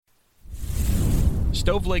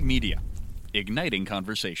Stoveleg Media, igniting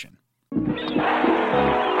conversation.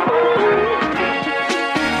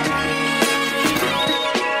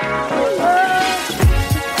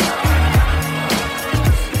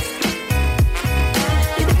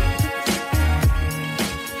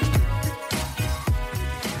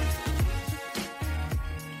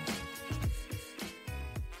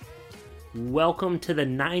 Welcome to the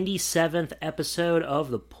 97th episode of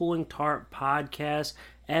the Pulling Tarp Podcast.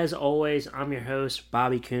 As always, I'm your host,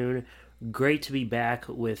 Bobby Kuhn. Great to be back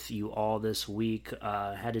with you all this week.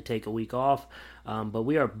 Had to take a week off, but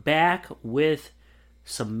we are back with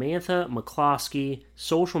Samantha McCloskey,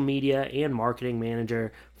 social media and marketing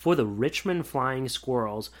manager for the Richmond Flying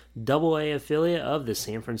Squirrels, AA affiliate of the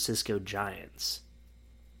San Francisco Giants.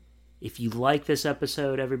 If you like this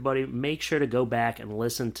episode, everybody, make sure to go back and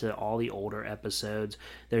listen to all the older episodes.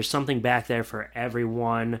 There's something back there for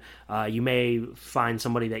everyone. You may find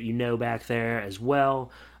somebody that you know back there as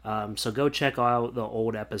well. So go check out the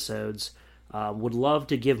old episodes. Would love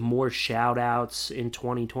to give more shout-outs in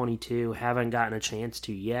 2022. Haven't gotten a chance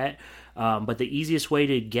to yet. But the easiest way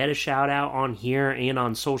to get a shout-out on here and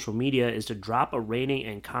on social media is to drop a rating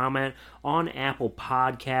and comment on Apple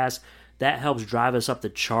Podcasts. That helps drive us up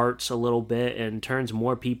the charts a little bit and turns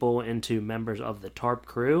more people into members of the TARP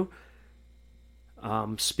crew.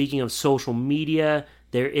 Speaking of social media,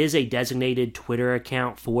 there is a designated Twitter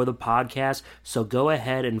account for the podcast, so go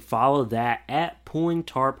ahead and follow that at Pulling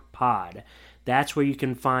Tarp Pod. That's where you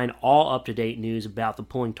can find all up-to-date news about the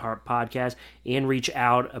Pulling Tarp podcast and reach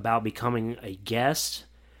out about becoming a guest.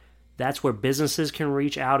 That's where businesses can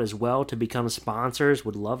reach out as well to become sponsors.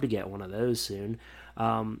 Would love to get one of those soon.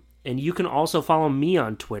 And you can also follow me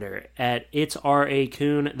on Twitter at It's R.A.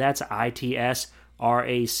 Kuhn. That's ITSRACOON.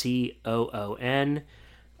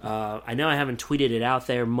 I know I haven't tweeted it out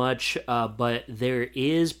there much, but there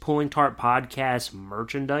is Pulling Tarp Podcast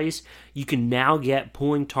merchandise. You can now get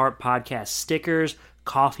Pulling Tarp Podcast stickers,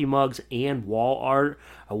 coffee mugs, and wall art.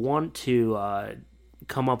 I want to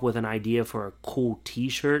come up with an idea for a cool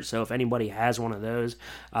t-shirt, so if anybody has one of those,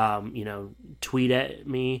 tweet at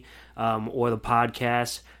me or the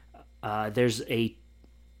podcast. There's a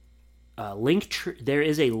there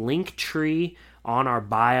is a link tree on our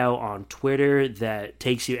bio on Twitter that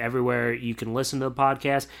takes you everywhere you can listen to the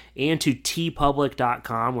podcast, and to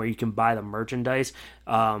tpublic.com where you can buy the merchandise.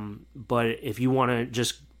 But if you want to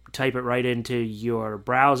just type it right into your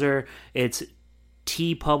browser, it's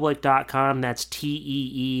tpublic.com. That's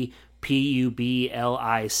TEEPUBLIC.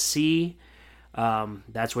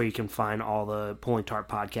 That's where you can find all the Pulling Tarp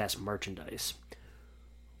Podcast merchandise.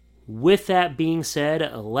 With that being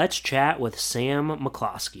said, let's chat with Sam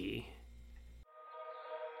McCloskey.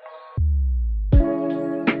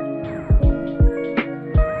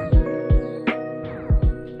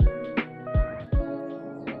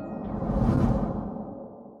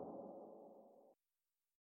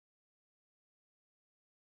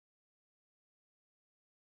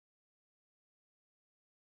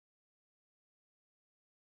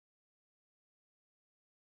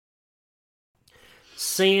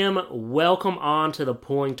 Sam, welcome on to the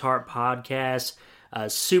Pulling Tarp Podcast.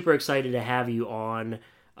 Super excited to have you on.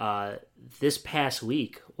 This past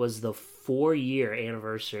week was the 4-year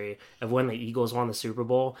anniversary of when the Eagles won the Super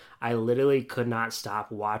Bowl. I literally could not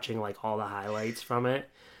stop watching all the highlights from it.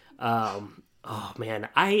 Oh man,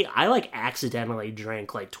 I accidentally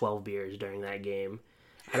drank 12 beers during that game.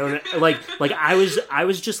 I don't know, I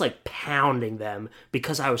was just pounding them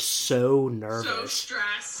because I was so nervous. So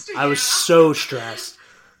stressed. I was so stressed.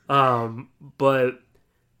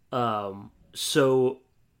 So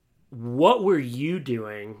what were you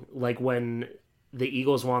doing when the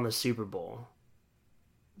Eagles won the Super Bowl?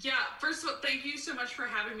 Yeah, first of all, thank you so much for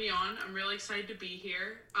having me on. I'm really excited to be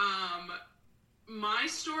here. My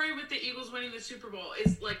story with the Eagles winning the Super Bowl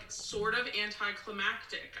is sort of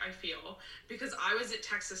anticlimactic, I feel, because I was at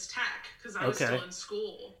Texas Tech because I was still in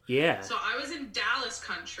school. Yeah. So I was in Dallas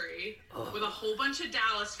country with a whole bunch of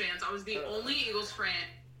Dallas fans. I was the only Eagles fan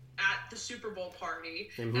at the Super Bowl party,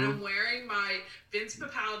 and I'm wearing my Vince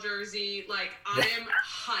Papale jersey. I am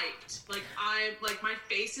hyped. My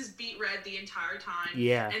face is beat red the entire time.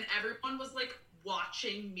 Yeah. And everyone was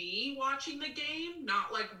watching me watching the game,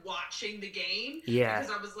 not watching the game. Yeah.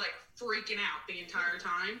 Because I was freaking out the entire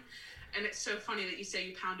time. And it's so funny that you say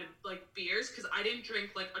you pounded beers, because I didn't drink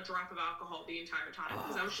a drop of alcohol the entire time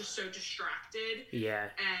because I was just so distracted. Yeah.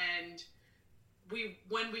 And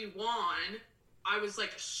when we won, I was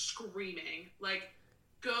screaming.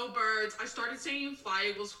 Go Birds. I started saying Fly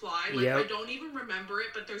Eagles Fly. Like, I don't even remember it,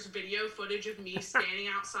 but there's video footage of me standing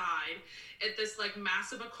outside at this, like,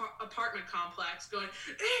 massive apartment complex going,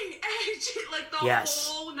 hey, like, the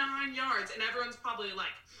whole 9 yards. And everyone's probably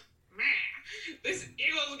like, man, this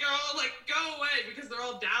Eagles girl, like, go away, because they're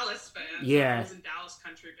all Dallas fans. Yeah. I was in Dallas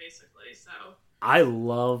country, basically, so. I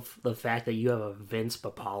love the fact that you have a Vince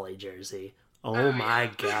Papale jersey. Oh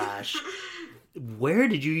my gosh. Where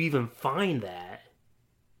did you even find that?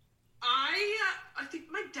 I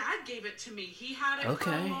think my dad gave it to me. He had it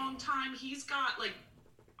for a long time. He's got, like,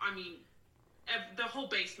 I mean, the whole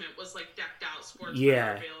basement was, like, decked out, sports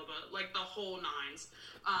available, like, the whole nines.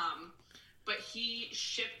 But he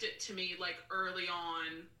shipped it to me, like, early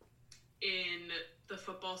on in the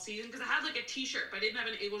football season, because I had, like, a t-shirt, but I didn't have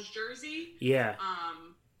an Eagles jersey. Yeah.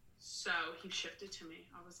 So he shipped it to me.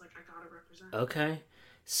 I was like, I gotta represent. Okay.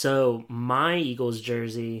 So my Eagles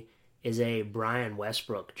jersey is a Brian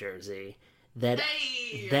Westbrook jersey that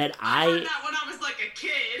I heard that when I was like a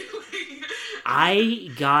kid.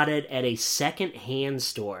 I got it at a second-hand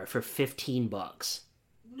store for $15.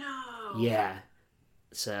 No. Yeah.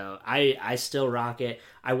 So I still rock it.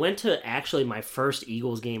 I went to actually my first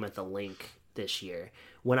Eagles game at the Link this year.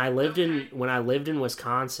 When I lived in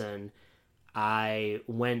Wisconsin, I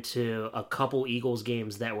went to a couple Eagles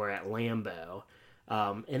games that were at Lambeau.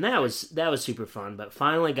 And that was super fun, but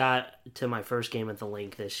finally got to my first game at the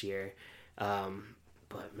Link this year.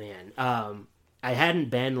 But man, I hadn't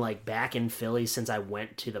been like back in Philly since I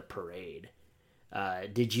went to the parade.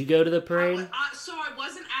 Did you go to the parade? So I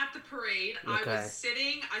wasn't at the parade. Okay.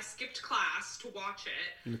 I skipped class to watch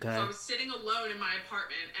it. Okay. So I was sitting alone in my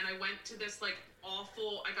apartment, and I went to this like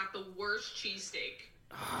awful, I got the worst cheesesteak,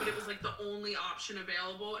 but it was like the only option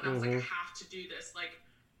available, and I was like, I have to do this, like,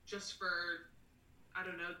 just for, I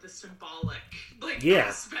don't know, the symbolic, like,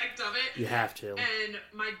 aspect of it. You have to. And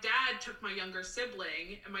my dad took my younger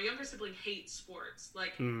sibling, and my younger sibling hates sports.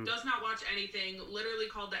 Like, does not watch anything, literally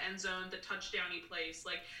called the end zone the touchdown he plays,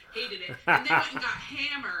 like, hated it. And then went and got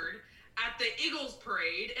hammered at the Eagles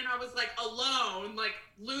parade, and I was, like, alone, like,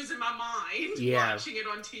 losing my mind watching it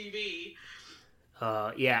on TV.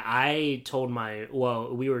 I told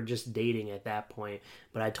we were just dating at that point,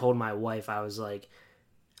 but I told my wife, I was like,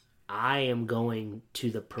 I am going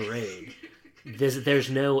to the parade. There's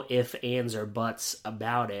no ifs, ands, or buts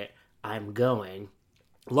about it. I'm going.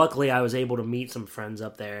 Luckily, I was able to meet some friends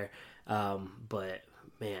up there. But,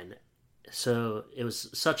 man, so it was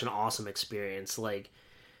such an awesome experience. Like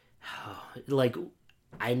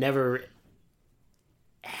I never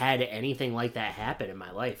had anything like that happen in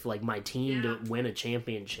my life. Like, my team to win a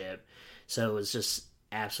championship. So it was just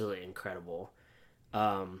absolutely incredible.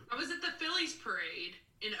 I was at the Phillies parade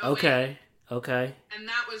in 08. Okay. And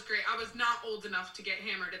that was great. I was not old enough to get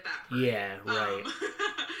hammered at that parade. Yeah, right.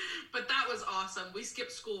 But that was awesome. We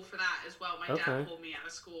skipped school for that as well. My dad pulled me out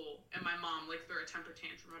of school, and my mom, like, threw a temper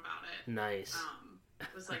tantrum about it. Nice.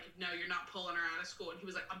 Was like, no, you're not pulling her out of school. And he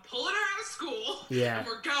was like, I'm pulling her out of school. Yeah. And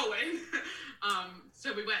we're going.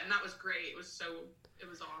 So we went, and that was great. It was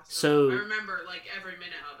awesome. So I remember, like, every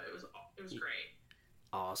minute of it. It was great.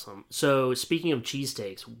 Awesome. So, speaking of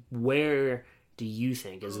cheesesteaks, where do you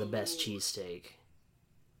think is the best cheesesteak?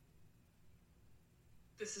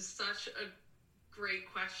 This is such a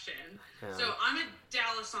great question. So, I'm a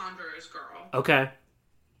D'Alessandro's girl. Okay.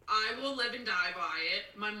 I will live and die by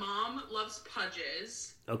it. My mom loves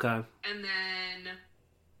Pudge's. Okay. And then,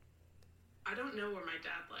 I don't know where my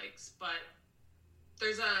dad likes, but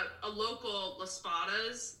there's a local La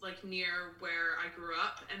Spada's, like, near where I grew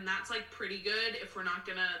up, and that's, like, pretty good if we're not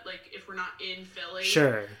in Philly.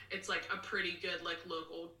 Sure. It's, like, a pretty good, like,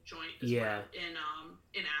 local joint as well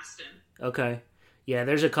in Aston. Okay. Yeah,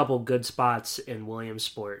 there's a couple good spots in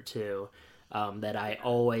Williamsport, too, that I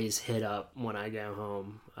always hit up when I go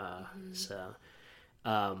home. So,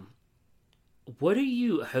 what are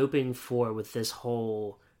you hoping for with this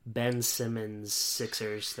whole Ben Simmons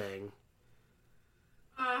Sixers thing?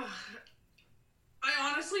 I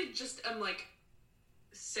honestly just am, like,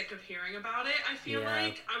 sick of hearing about it. I feel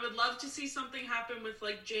like I would love to see something happen with,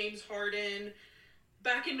 like, James Harden.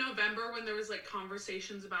 Back in November, when there was, like,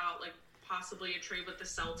 conversations about, like, possibly a trade with the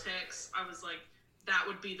Celtics, I was like, that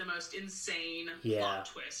would be the most insane plot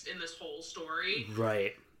twist in this whole story.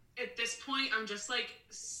 Right. At this point, I'm just, like,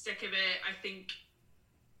 sick of it. I think,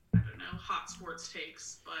 I don't know, hot sports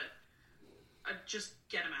takes, but just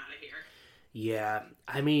get him out of here. Yeah,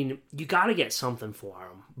 I mean, you got to get something for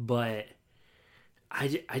him, but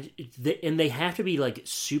and they have to be, like,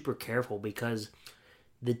 super careful, because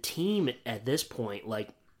the team at this point, like,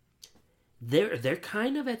 they're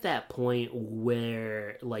kind of at that point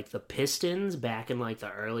where, like, the Pistons back in, like,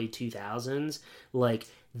 the early 2000s, like,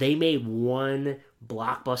 they made one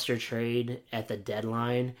blockbuster trade at the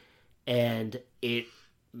deadline, and it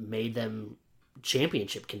made them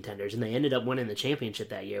championship contenders, and they ended up winning the championship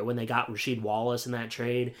that year when they got Rasheed Wallace in that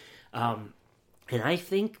trade. And I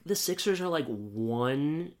think the Sixers are, like,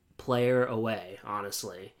 one player away,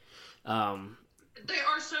 honestly. They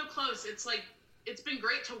are so close. It's like, it's been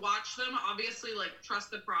great to watch them. Obviously, like,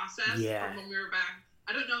 trust the process from when we were back.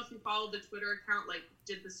 I don't know if you followed the Twitter account, like,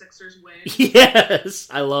 did the Sixers win? Yes!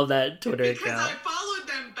 I love that Twitter account. Because I followed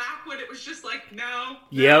them back when it was just like, no,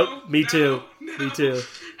 me too. Me too.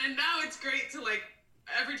 And now it's great to, like,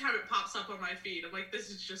 every time it pops up on my feed, I'm like, this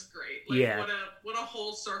is just great. Like, what a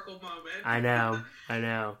whole circle moment. I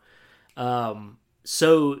know.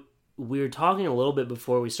 So we were talking a little bit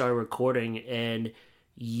before we started recording, and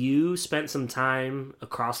you spent some time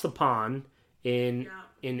across the pond in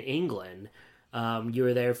England. You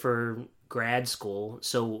were there for grad school.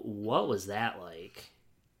 So what was that like?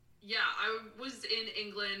 Yeah, I was in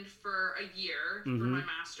England for a year for my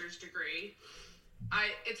master's degree.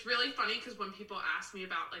 It's really funny because when people ask me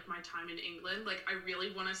about, like, my time in England, like, I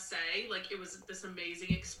really want to say, like, it was this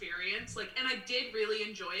amazing experience, like, and I did really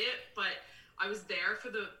enjoy it, but I was there for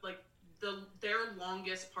their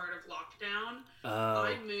longest part of lockdown.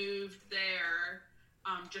 I moved there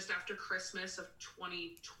just after Christmas of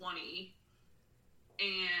 2020,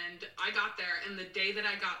 and I got there, and the day that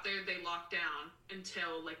I got there, they locked down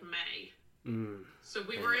until, like, May. So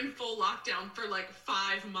we were in full lockdown for, like,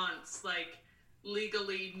 5 months, like,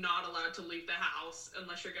 legally not allowed to leave the house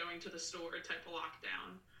unless you're going to the store type of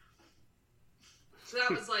lockdown. So that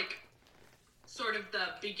was, like, sort of the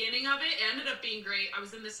beginning of it. It ended up being great. I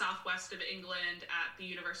was in the southwest of England at the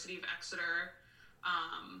University of Exeter.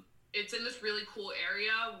 It's in this really cool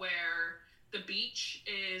area where the beach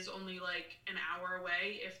is only like an hour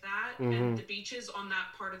away, if that. And the beaches on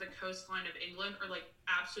that part of the coastline of England are, like,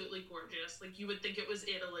 absolutely gorgeous. Like, you would think it was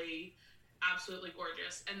Italy. Absolutely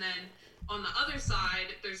gorgeous. And then on the other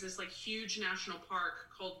side, there's this, like, huge national park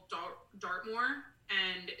called Dartmoor,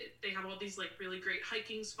 and they have all these, like, really great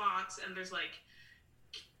hiking spots, and there's, like,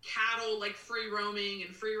 cattle, like, free roaming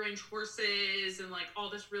and free range horses and, like, all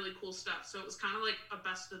this really cool stuff. So it was kind of like a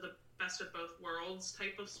best of both worlds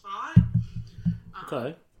type of spot.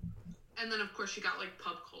 Okay. And then, of course, you got, like,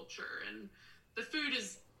 pub culture, and the food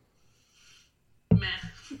is meh.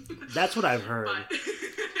 That's what I've heard. But...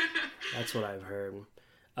 That's what I've heard.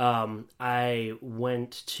 I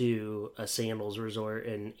went to a sandals resort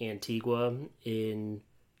in Antigua in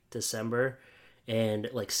December, and,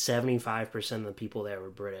 like, 75% of the people there were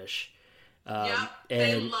British.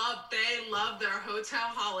 They love their hotel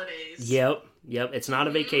holidays. Yep. It's not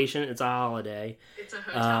a vacation; it's a holiday. It's a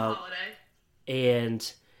hotel holiday.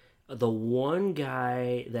 And the one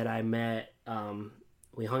guy that I met,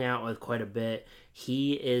 we hung out with quite a bit.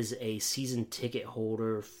 He is a season ticket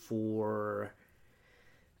holder for,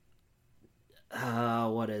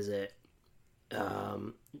 what is it?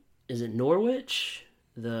 Is it Norwich?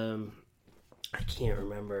 I can't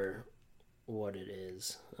remember what it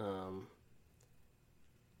is.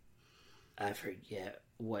 I forget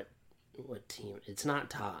what team. It's not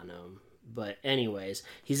Tottenham. But anyways,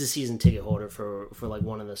 he's a season ticket holder for like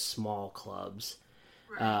one of the small clubs.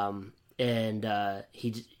 Right. And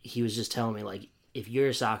he was just telling me, like, if you're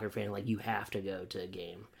a soccer fan, like, you have to go to a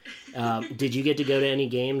game. Did you get to go to any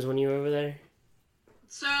games when you were over there?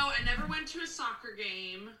 So I never went to a soccer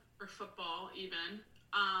game or football even.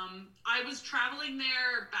 I was traveling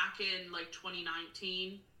there back in, like,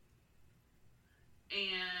 2019,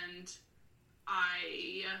 and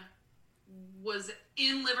I was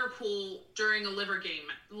in Liverpool during a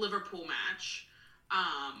Liverpool match,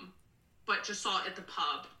 but just saw it at the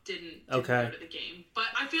pub. Didn't go to the game. But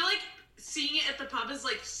I feel like seeing it at the pub is,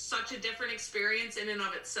 like, such a different experience in and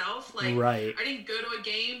of itself. Like, right. I didn't go to a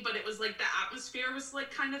game, but it was, like, the atmosphere was,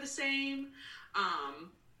 like, kind of the same.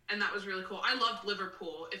 And that was really cool. I loved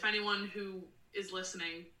Liverpool. If anyone who is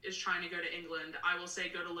listening is trying to go to England, I will say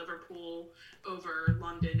go to Liverpool over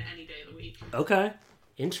London any day of the week. Okay.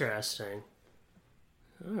 Interesting.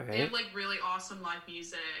 All right. They have, like, really awesome live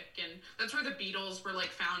music, and that's where the Beatles were, like,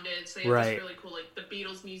 founded. So they have this really cool, like, the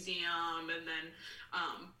Beatles Museum, and then,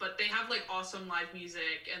 but they have, like, awesome live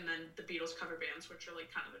music, and then the Beatles cover bands, which are,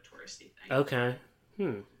 like, kind of a touristy thing. Okay.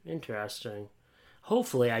 Interesting.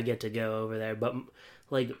 Hopefully I get to go over there, but,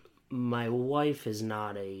 like, my wife is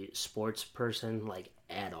not a sports person, like,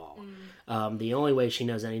 at all. The only way she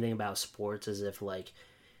knows anything about sports is if, like,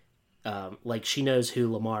 she knows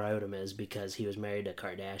who Lamar Odom is because he was married to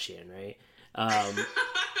Kardashian, right?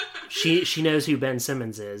 she knows who Ben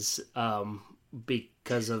Simmons is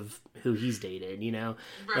because of who he's dated, Right.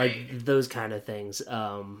 like those kind of things.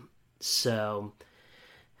 So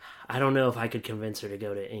I don't know if I could convince her to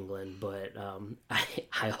go to England, but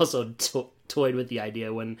I also toyed with the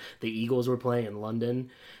idea when the Eagles were playing in London.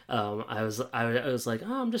 I was like,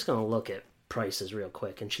 oh, I'm just gonna look at prices real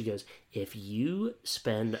quick, and she goes, if you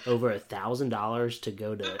spend over $1,000 to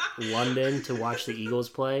go to London to watch the Eagles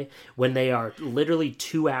play when they are literally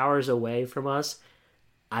 2 hours away from us,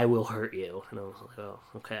 I will hurt you. And I was like, oh,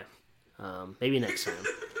 okay, maybe next time.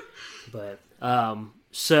 But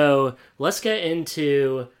so let's get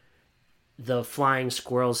into the Flying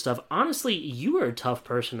Squirrels stuff. Honestly, you are a tough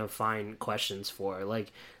person to find questions for,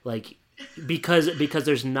 like because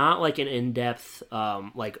there's not like an in-depth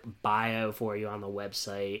like bio for you on the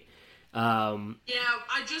website. I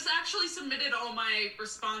just actually submitted all my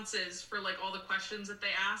responses for like all the questions that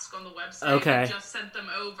they ask on the website. Okay. I just sent them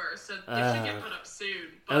over, so they should get put up soon.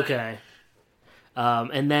 But Okay.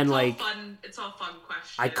 And then it's all fun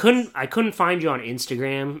questions. I couldn't find you on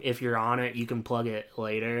Instagram. If you're on it, you can plug it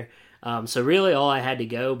later. So really all I had to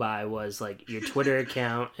go by was like your Twitter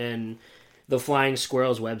account and the Flying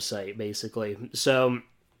Squirrels website, basically. So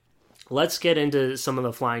let's get into some of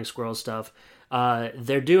the Flying Squirrels stuff.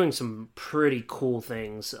 They're doing some pretty cool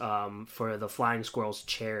things for the Flying Squirrels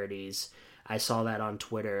charities. I saw that on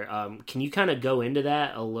Twitter. Can you kind of go into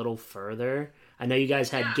that a little further? I know you guys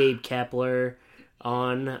had Gabe Kepler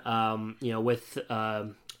on, with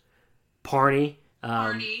Parney.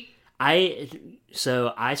 Parney. I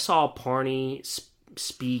saw Parney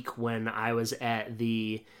speak when I was at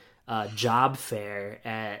the job fair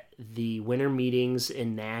at the winter meetings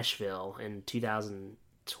in Nashville in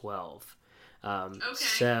 2012.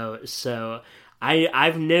 Okay. So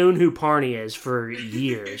I've known who Parney is for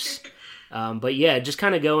years. But yeah, just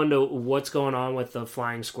kind of go into what's going on with the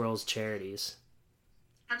Flying Squirrels charities.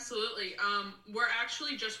 Absolutely. We're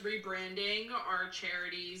actually just rebranding our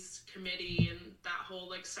charities committee and that whole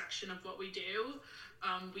like section of what we do.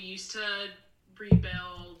 We used to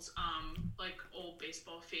rebuild like old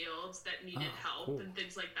baseball fields that needed help and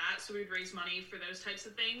things like that, so we'd raise money for those types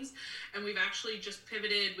of things. And we've actually just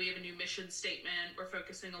pivoted. We have a new mission statement. We're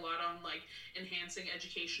focusing a lot on like enhancing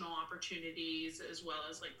educational opportunities as well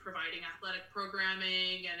as like providing athletic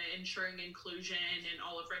programming and ensuring inclusion in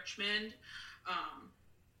all of Richmond.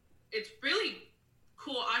 It's really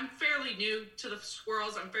cool. I'm fairly new to the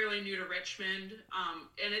Squirrels. I'm fairly new to Richmond.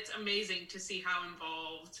 And it's amazing to see how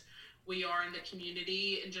involved we are in the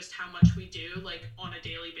community and just how much we do like on a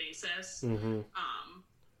daily basis. Mm-hmm.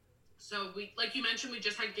 So we, like you mentioned, we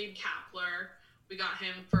just had Gabe Kapler. We got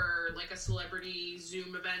him for like a celebrity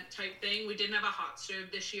Zoom event type thing. We didn't have a hot stove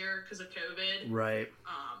this year because of COVID. Right.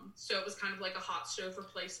 So it was kind of like a hot stove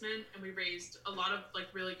replacement, and we raised a lot of like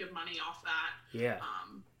really good money off that. Yeah.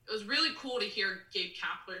 It was really cool to hear Gabe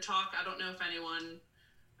Kapler talk. I don't know if anyone,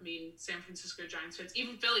 San Francisco Giants fans,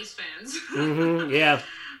 even Phillies fans. Mm-hmm. Yeah.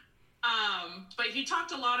 But he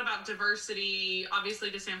talked a lot about diversity. Obviously,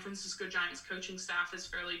 the San Francisco Giants coaching staff is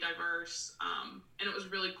fairly diverse. And it was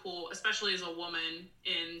really cool, especially as a woman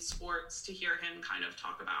in sports, to hear him kind of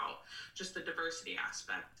talk about just the diversity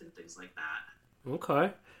aspect and things like that.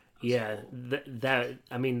 Okay. Yeah.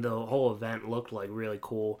 The whole event looked like really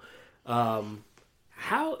cool.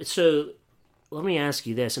 So let me ask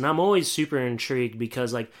you this, and I'm always super intrigued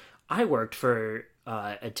because like I worked for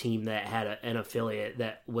a team that had an affiliate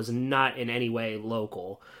that was not in any way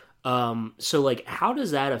local. So like how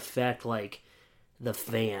does that affect like the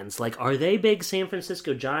fans? Like are they big San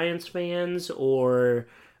Francisco Giants fans, or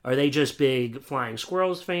are they just big Flying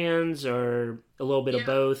Squirrels fans, or a little bit of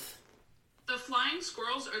both? The Flying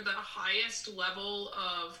Squirrels are the highest level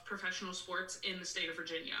of professional sports in the state of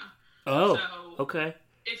Virginia. Oh, so okay.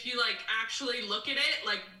 If you like actually look at it,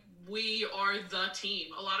 like we are the team.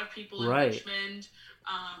 A lot of people in Right. Richmond,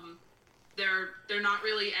 they're not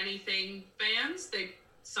really anything fans.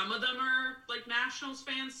 Some of them are like Nationals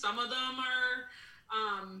fans. Some of them are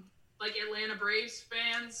like Atlanta Braves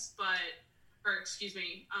fans,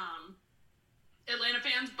 Atlanta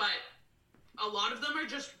fans. But a lot of them are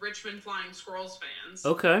just Richmond Flying Squirrels fans.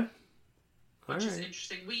 Okay. Which is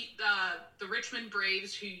interesting. We the Richmond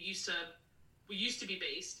Braves, who used to be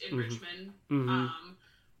based in Richmond,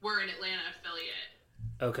 were an Atlanta affiliate.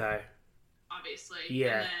 Okay. Obviously.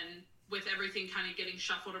 Yeah. And then with everything kind of getting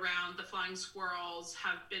shuffled around, the Flying Squirrels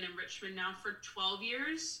have been in Richmond now for 12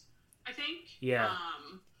 years, I think. Yeah.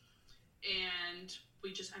 And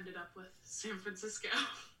we just ended up with San Francisco.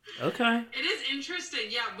 Okay. It is interesting.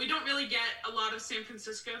 Yeah, we don't really get a lot of San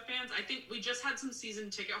Francisco fans. I think we just had some season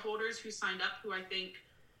ticket holders who signed up who I think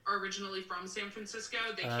are originally from San Francisco.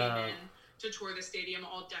 They came in to tour the stadium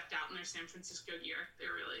all decked out in their San Francisco gear. They're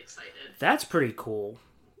really excited. That's pretty cool.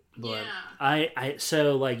 But yeah.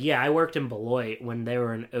 I worked in Beloit when they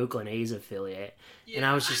were an Oakland A's affiliate, and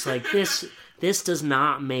I was just like, this does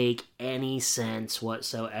not make any sense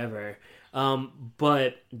whatsoever.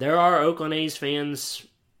 But there are Oakland A's fans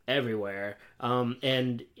everywhere,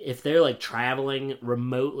 and if they're like traveling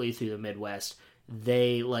remotely through the Midwest,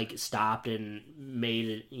 they like stopped and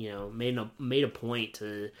made a point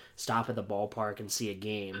to stop at the ballpark and see a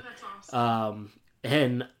game. Oh, that's awesome.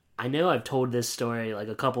 And I know I've told this story like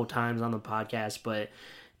a couple times on the podcast, but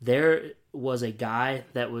there was a guy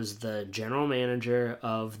that was the general manager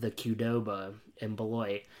of the Qdoba in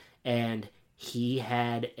Beloit, and he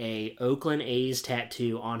had a Oakland A's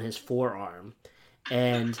tattoo on his forearm,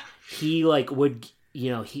 and he like would,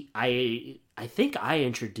 I think I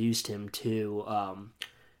introduced him to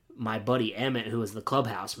my buddy Emmett, who was the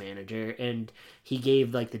clubhouse manager, and he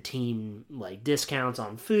gave like the team like discounts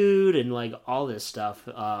on food and like all this stuff.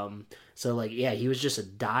 So like, yeah, he was just a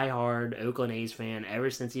diehard Oakland A's fan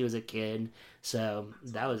ever since he was a kid. So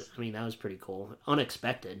that was pretty cool.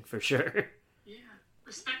 Unexpected for sure. Yeah.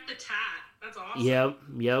 Respect the tat. That's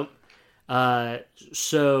awesome. Yep.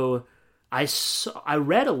 So I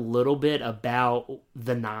read a little bit about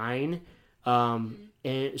the 9.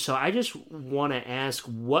 And so I just want to ask,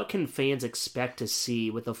 what can fans expect to see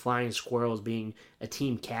with the Flying Squirrels being a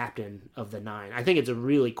team captain of the 9? I think it's a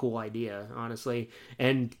really cool idea, honestly,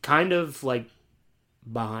 and kind of like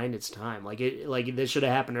behind its time. Like this should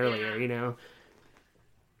have happened earlier, Yeah.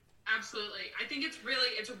 Absolutely. I think it's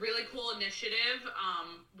a really cool initiative.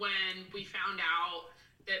 When we found out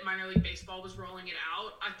that minor league baseball was rolling it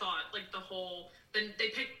out, I thought like they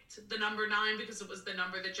picked the number 9 because it was the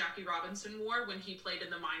number that Jackie Robinson wore when he played in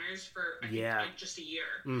the minors for I think like just a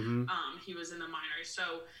year. Mm-hmm. He was in the minors,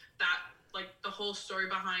 so that like the whole story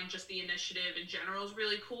behind just the initiative in general is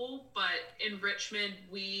really cool. But in Richmond,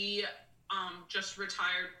 we just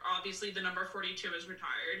retired. Obviously, the number 42 is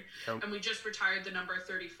retired, and we just retired the number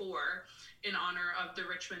 34 in honor of the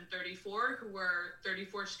Richmond 34, who were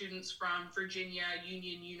 34 students from Virginia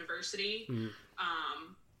Union University,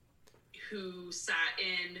 who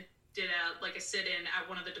did a sit-in at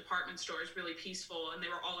one of the department stores, really peaceful, and they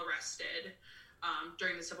were all arrested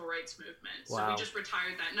during the civil rights movement. Wow. So we just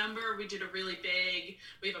retired that number. We did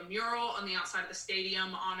we have a mural on the outside of the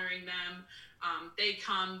stadium honoring them.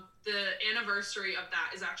 The anniversary of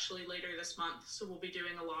that is actually later this month, so we'll be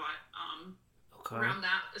doing a lot around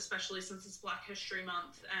that, especially since it's Black History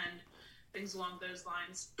Month and things along those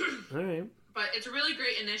lines. All right. But it's a really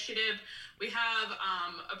great initiative. We have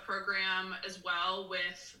a program as well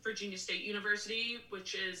with Virginia State University,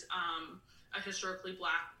 which is a historically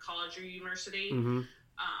Black college or university. Mm-hmm.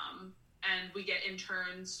 And we get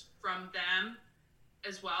interns from them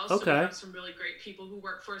as well. Okay. So we have some really great people who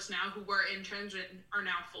work for us now who were interns and are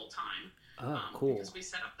now full-time. Oh, cool. Because we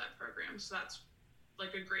set up that program. So that's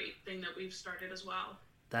like a great thing that we've started as well.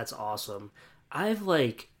 That's awesome. I've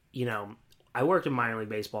I worked in minor league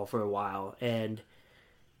baseball for a while, and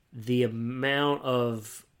the amount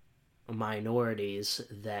of minorities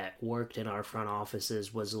that worked in our front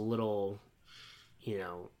offices was a little,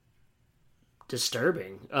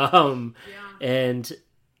 disturbing. And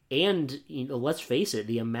let's face it,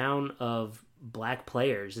 the amount of black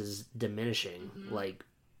players is diminishing like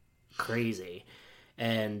crazy,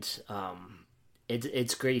 and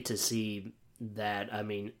it's great to see that. I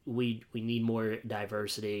mean, we need more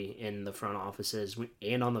diversity in the front offices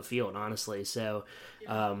and on the field, honestly. So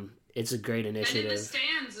it's a great initiative. And in the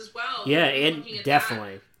stands as well. Yeah, and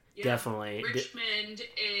definitely. Richmond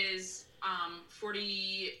is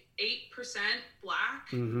 48% Black.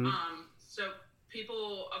 Mm-hmm. So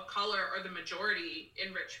people of color are the majority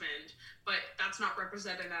in Richmond, but that's not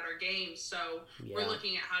represented at our games. So we're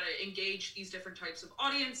looking at how to engage these different types of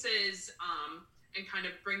audiences and kind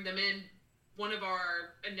of bring them in. One of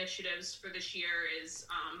our initiatives for this year is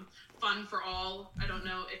Fun for All. I don't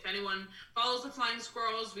know if anyone follows the Flying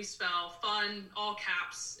Squirrels. We spell fun, all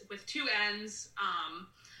caps, with 2 N's.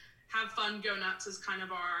 Have fun, go nuts is kind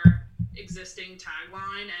of our existing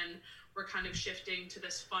tagline, and we're kind of shifting to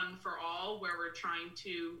this Fun for All, where we're trying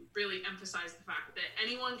to really emphasize the fact that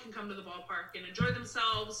anyone can come to the ballpark and enjoy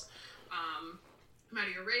themselves, no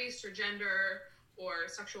matter your race or gender or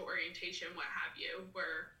sexual orientation, what have you.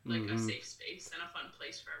 We're like a safe space and a fun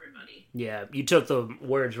place for everybody. Yeah, you took the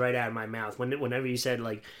words right out of my mouth. Whenever you said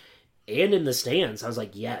like, and in the stands, I was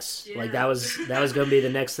like, yes. Yeah. Like that was going to be the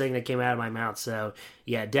next thing that came out of my mouth. So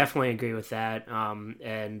yeah, definitely agree with that.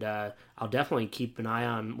 And I'll definitely keep an eye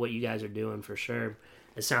on what you guys are doing for sure.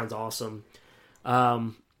 It sounds awesome.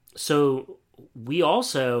 So we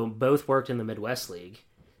also both worked in the Midwest League.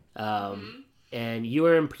 And you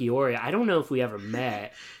were in Peoria. I don't know if we ever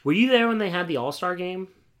met. Were you there when they had the All-Star game?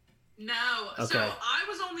 No. Okay. So I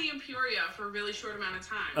was only in Peoria for a really short amount of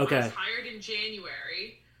time. Okay. I was hired in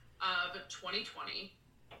January of 2020.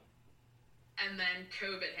 And then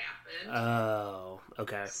COVID happened. Oh,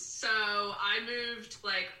 okay. So I moved,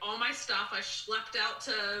 like, all my stuff. I schlepped out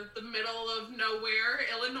to the middle of nowhere,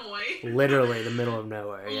 Illinois. Literally the middle of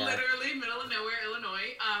nowhere, yeah. Literally middle of nowhere,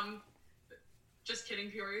 Illinois. Just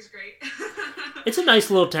kidding, Peoria's great. It's a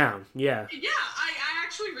nice little town, yeah. Yeah, I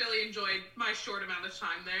actually really enjoyed my short amount of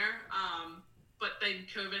time there. But then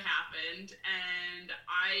COVID happened, and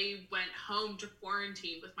I went home to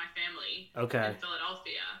quarantine with my family in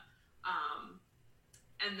Philadelphia.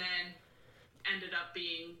 And then ended up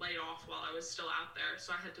being laid off while I was still out there.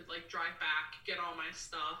 So I had to, like, drive back, get all my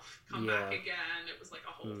stuff, come back again. It was like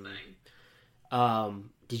a whole thing.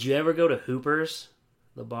 Did you ever go to Hooper's,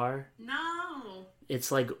 the bar? No.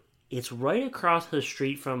 It's right across the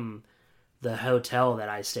street from the hotel that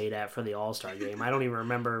I stayed at for the All-Star game. I don't even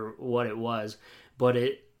remember what it was, but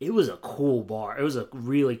it was a cool bar. It was a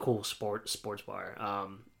really cool sports bar.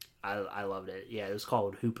 I loved it. Yeah, it was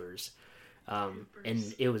called Hooper's. And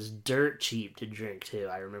it was dirt cheap to drink too.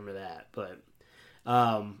 I remember that. But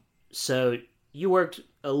so you worked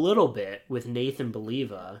a little bit with Nathan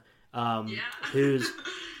Believa, who's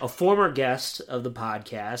a former guest of the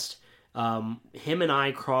podcast. Him and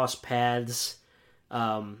I cross paths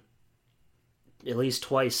at least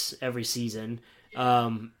twice every season.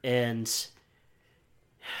 And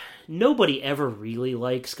nobody ever really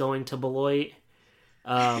likes going to Beloit.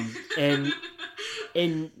 And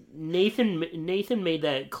Nathan made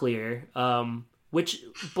that clear, but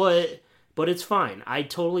it's fine. I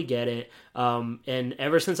totally get it. And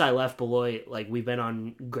ever since I left Beloit, like, we've been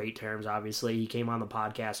on great terms. Obviously, he came on the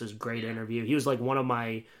podcast. It was a great interview. He was like one of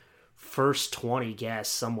my first 20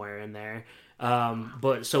 guests somewhere in there.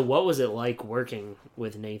 But so what was it like working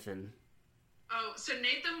with Nathan? Oh, so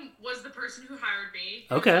Nathan was the person who hired me.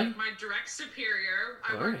 Okay. He was, like, my direct superior.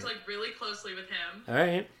 I worked like really closely with him. All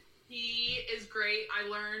right. He is great. I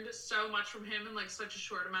learned so much from him in, like, such a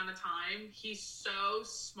short amount of time. He's so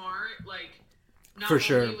smart, like, not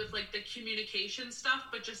only with, like, the communication stuff,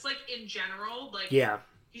 but just, like, in general. Like,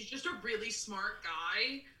 he's just a really smart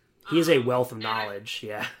guy. He has a wealth of knowledge,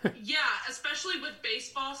 yeah, especially with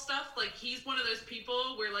baseball stuff. Like, he's one of those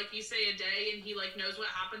people where, like, you say a day and he, like, knows what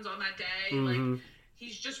happens on that day. Like,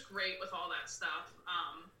 he's just great with all that stuff.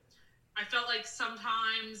 I felt like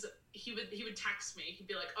sometimes he would text me. He'd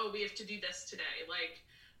be like, "Oh, we have to do this today," like,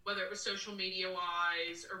 whether it was social media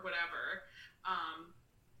wise or whatever.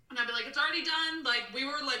 And I'd be like, "It's already done." Like, we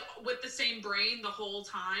were, like, with the same brain the whole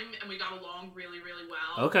time, and we got along really, really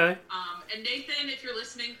well. Okay. And Nathan, if you're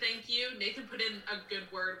listening, thank you. Nathan put in a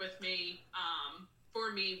good word with me,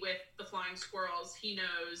 for me with the Flying Squirrels. He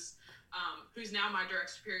knows, who's now my direct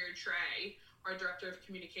superior, Trey, our director of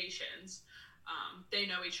communications. They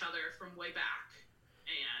know each other from way back.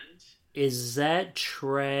 And is that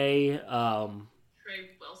Trey? Trey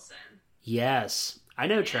Wilson. Yes, I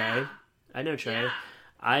know Trey. I know Trey. Yeah.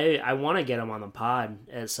 I want to get him on the pod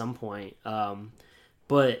at some point.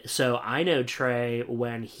 But so I know Trey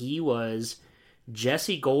when he was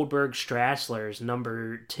Jesse Goldberg Strassler's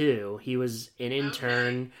number 2. He was an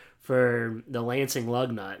intern for the Lansing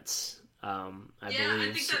Lugnuts. I believe.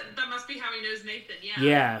 I think that must be how he knows Nathan.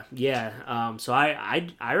 Yeah. So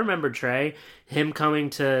I remember Trey, him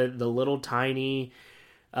coming to the little tiny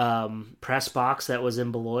press box that was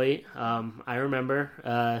in Beloit. I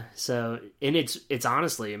remember. So, and it's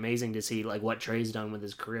honestly amazing to see, like, what Trey's done with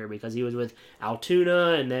his career, because he was with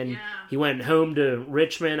Altoona and then he went home to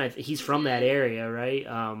Richmond. He's from that area, right?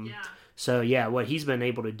 So yeah, what he's been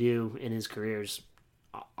able to do in his career is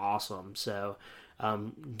awesome. So. I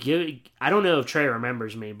don't know if Trey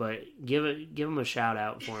remembers me, but give him a shout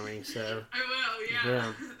out for me. So I will,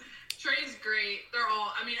 yeah. Trey's great.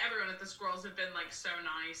 Everyone at the Squirrels have been, like, so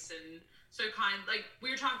nice and so kind. Like,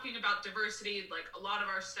 we were talking about diversity. Like, a lot of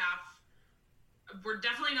our staff, we're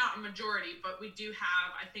definitely not a majority, but we do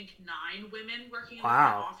have, I think, 9 women working in the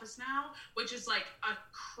office now, which is, like, a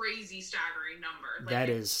crazy, staggering number. Like, that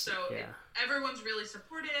is so. Yeah. Everyone's really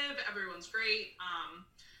supportive. Everyone's great.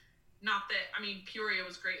 Not that, Peoria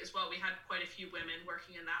was great as well. We had quite a few women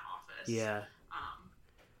working in that office. Yeah.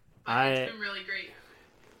 But it's been really great.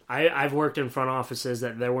 I've worked in front offices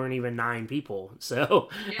that there weren't even 9 people. So,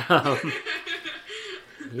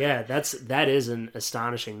 that is an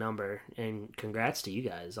astonishing number. And congrats to you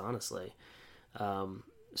guys, honestly.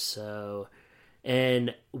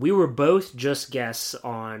 And we were both just guests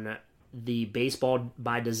on the Baseball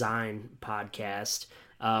by Design podcast.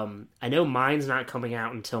 I know mine's not coming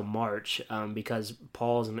out until March because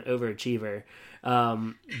Paul's an overachiever.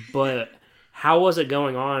 But how was it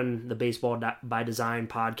going on the Baseball by Design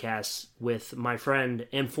podcast with my friend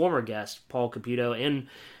and former guest, Paul Caputo, and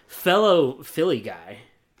fellow Philly guy?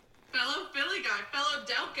 Fellow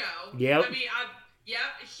Delco. Yep. I mean,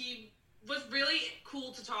 he was really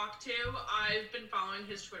cool to talk to. I've been following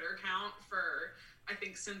his Twitter account for, I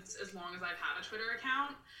think, since as long as I've had a Twitter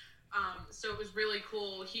account. So it was really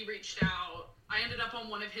cool. He reached out. I ended up on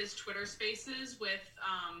one of his Twitter spaces with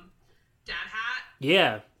Dad Hat.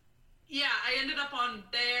 Yeah. Yeah, I ended up on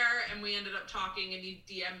there, and we ended up talking, and he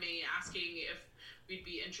DM'd me asking if we'd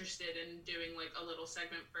be interested in doing, like, a little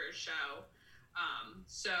segment for his show.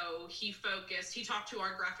 So he talked to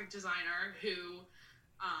our graphic designer, who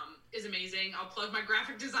is amazing. I'll plug my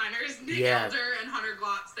graphic designers, Nick Elder and Hunter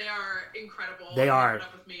Glotz. They are incredible. They are. Put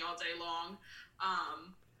up with me all day long.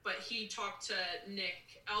 But he talked to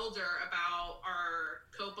Nick Elder about our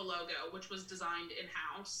Copa logo, which was designed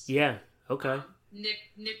in-house. Yeah, okay.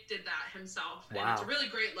 Nick did that himself, and wow. it's a really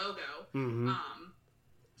great logo. Mm-hmm.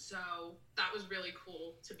 So that was really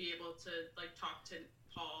cool to be able to, like, talk to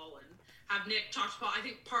Paul and have Nick talk to Paul. I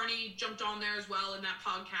think Parney jumped on there as well in that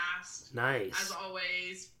podcast. Nice. As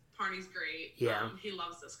always, Parney's great. Yeah. He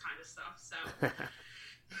loves this kind of stuff, so.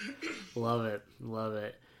 Love it.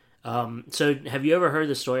 So have you ever heard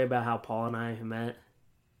the story about how Paul and I met?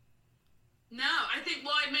 No, I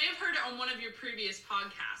may have heard it on one of your previous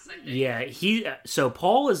podcasts, I think. Yeah, so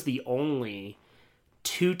Paul is the only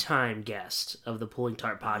 2-time guest of the Pulling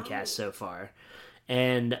Tart podcast so far.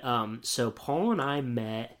 And so Paul and I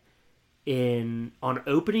met on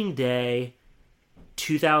opening day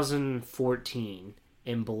 2014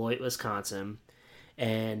 in Beloit, Wisconsin.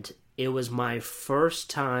 And it was my first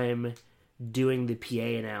time doing the PA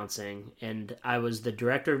announcing, and I was the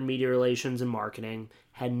director of media relations and marketing.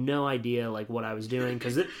 Had no idea like what I was doing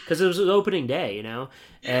because it was opening day, you know.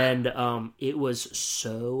 And it was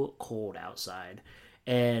so cold outside,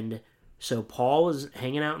 and so Paul was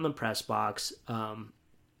hanging out in the press box.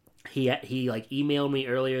 He like emailed me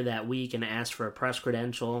earlier that week and asked for a press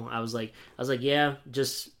credential. I was like, yeah,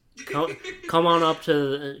 just come on up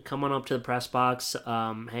to the press box,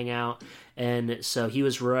 hang out. And so he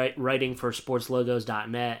was writing for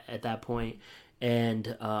sportslogos.net at that point,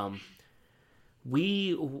 and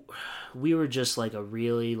we were just like a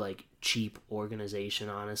really like cheap organization,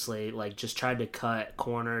 honestly. Like just tried to cut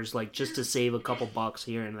corners, like just to save a couple bucks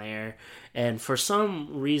here and there. And for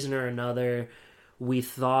some reason or another, we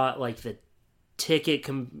thought like the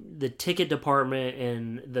ticket department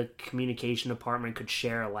and the communication department could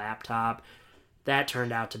share a laptop. That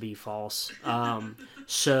turned out to be false.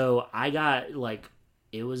 So I got like,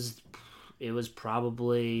 it was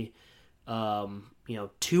probably,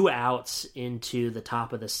 2 outs into the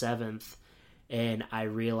top of the 7th. And I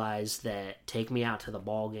realized that Take Me Out to the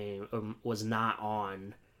Ball Game was not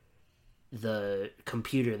on the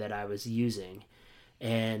computer that I was using.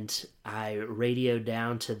 And I radioed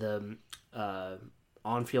down to the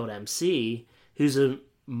on-field MC, who's a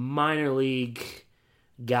minor league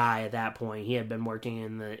guy at that point. He had been working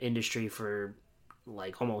in the industry for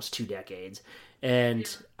like almost 2 decades. And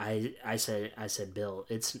I said, Bill,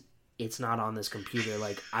 it's not on this computer.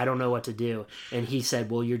 Like, I don't know what to do. And he said,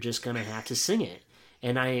 well, you're just going to have to sing it.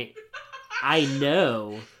 And I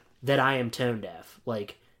know that I am tone deaf.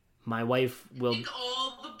 Like, my wife will... I think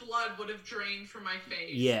all the blood would have drained from my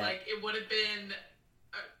face. Yeah. Like, it would have been...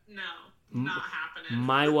 not happening.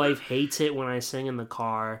 My wife hates it when I sing in the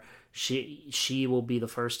car. She will be the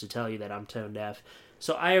first to tell you that I'm tone deaf.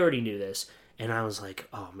 So I already knew this. And I was like,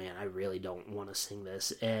 oh man, I really don't want to sing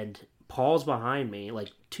this. And Paul's behind me,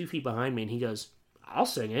 like 2 feet behind me, and he goes, I'll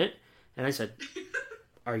sing it. And I said,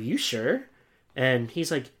 are you sure? And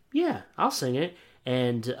he's like, yeah, I'll sing it.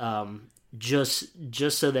 And just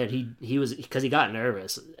so that he was, because he got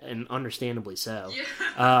nervous, and understandably so.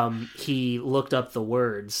 Yeah. He looked up the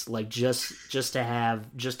words, like just to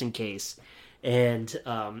have, just in case. And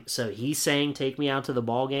so he sang "Take Me Out to the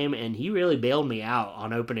Ball Game," and he really bailed me out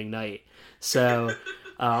on opening night. So,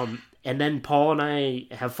 and then Paul and I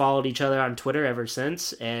have followed each other on Twitter ever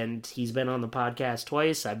since, and he's been on the podcast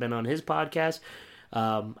twice. I've been on his podcast.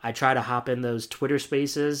 I try to hop in those Twitter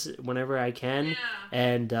spaces whenever I can,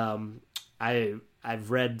 and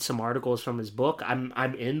I've read some articles from his book.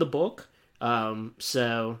 I'm in the book,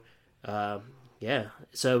 so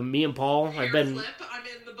me and Paul have been. I'm in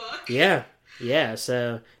the book. Yeah.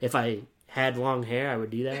 So if I had long hair, I would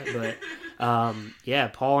do that, but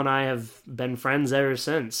Paul and I have been friends ever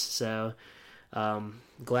since. So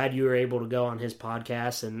Glad you were able to go on his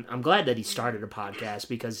podcast, and I'm glad that he started a podcast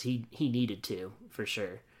because he needed to, for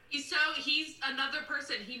sure. He's another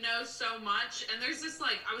person. He knows so much, and there's this,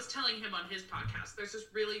 like, I was telling him on his podcast, there's this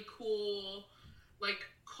really cool, like,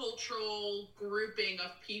 cultural grouping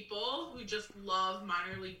of people who just love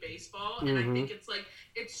minor league baseball, and I think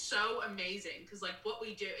it's so amazing, because, like, what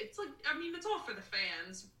we do, it's like, I mean, it's all for the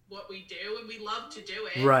fans, what we do, and we love to do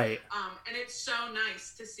it. Right. And it's so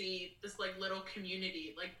nice to see this, like, little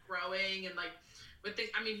community, like, growing, and, like,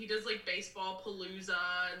 he does, like, baseball palooza,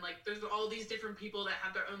 and, like, there's all these different people that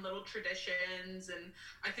have their own little traditions, and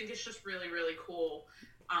I think it's just really, really cool.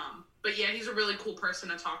 But yeah, he's a really cool person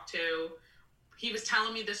to talk to. He was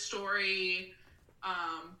telling me this story,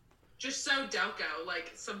 just so Delco,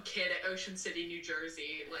 like, some kid at Ocean City, New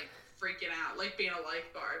Jersey, like, freaking out, like, being a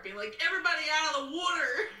lifeguard, being like, everybody out of the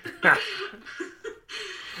water!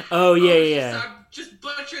 Oh, yeah. I just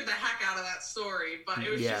butchered the heck out of that story, but it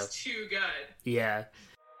was just too good. Yeah.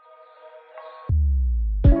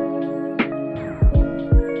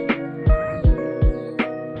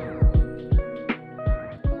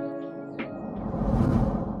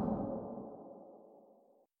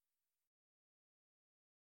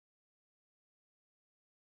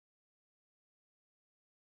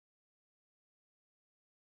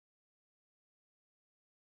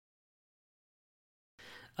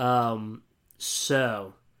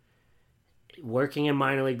 So working in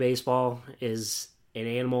minor league baseball is an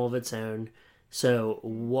animal of its own. So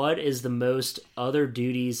what is the most other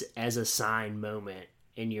duties as assigned moment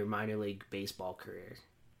in your minor league baseball career?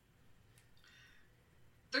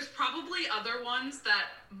 There's probably other ones that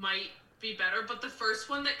might be better, but the first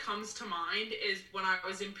one that comes to mind is when I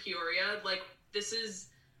was in Peoria. Like, this is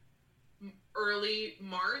early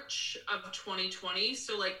March of 2020,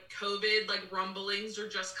 so, like, COVID, like, rumblings are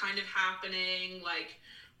just kind of happening. Like,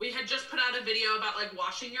 we had just put out a video about, like,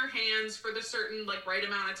 washing your hands for the certain, like, right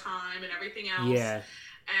amount of time and everything else. Yeah.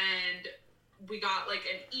 And we got, like,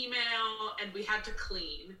 an email, and we had to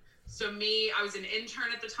clean. So I was an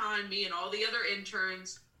intern at the time, me and all the other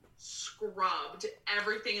interns scrubbed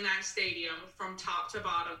everything in that stadium from top to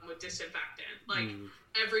bottom with disinfectant. Like,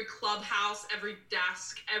 every clubhouse, every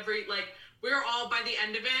desk, we were all, by the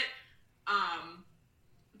end of it,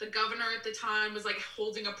 the governor at the time was, like,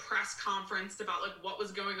 holding a press conference about, like, what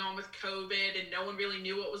was going on with COVID, and no one really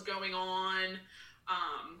knew what was going on.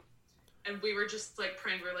 And we were just, like,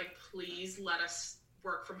 praying. We were like, please let us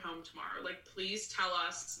work from home tomorrow. Like, please tell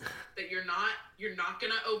us that you're not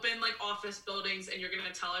going to open, like, office buildings, and you're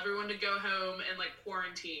going to tell everyone to go home and, like,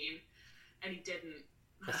 quarantine. And he didn't.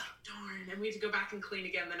 I was like, darn. And we had to go back and clean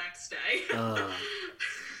again the next day. Oh,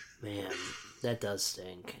 man. That does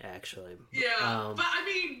stink, actually. Yeah, but I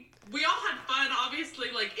mean, we all had fun.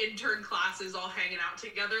 Obviously, like, intern classes all hanging out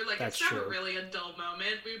together. Like, it's never really a dull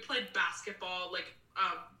moment. We played basketball, like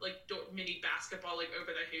mini basketball, like,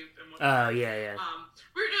 over the hoop and whatnot. Oh, yeah.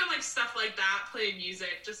 We were doing, like, stuff like that, playing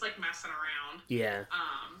music, just, like, messing around. Yeah.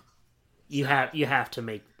 You have to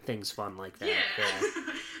make things fun like that. Yeah.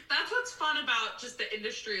 That's what's fun about just the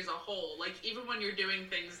industry as a whole. Like, even when you're doing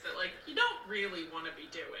things that, like, you don't really want to be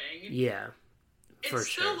doing. Yeah.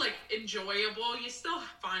 It's still, like, enjoyable. You still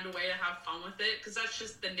find a way to have fun with it, because that's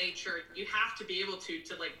just the nature. You have to be able to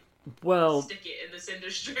like, stick it in this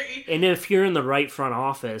industry. And if you're in the right front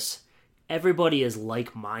office, everybody is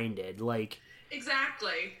like-minded. Like,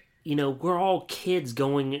 exactly. You know, we're all kids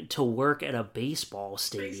going to work at a baseball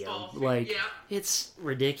stadium. It's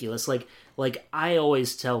ridiculous. Like, I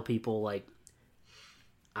always tell people, like,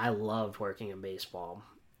 I loved working in baseball.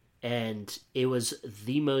 And it was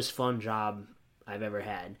the most fun job I've ever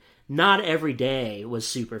had. Not every day was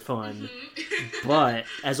super fun, but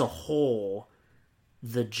as a whole,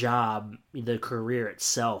 the career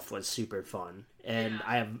itself was super fun. And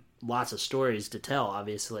I have lots of stories to tell,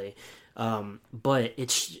 obviously. But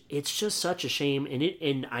it's just such a shame.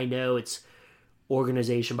 And I know it's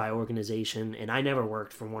organization by organization, and I never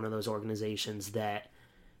worked for one of those organizations that,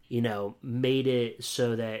 you know, made it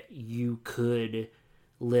so that you could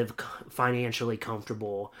live financially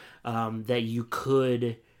comfortable, that you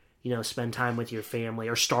could, you know, spend time with your family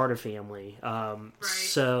or start a family.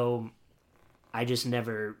 So I just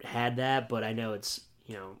never had that, but I know it's,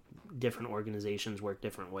 you know, different organizations work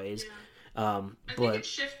different ways. I think it's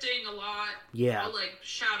shifting a lot. Yeah. I'll, like,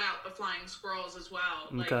 shout out the Flying Squirrels as well.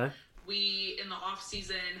 Like, we, in the off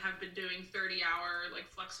season, have been doing 30-hour, like,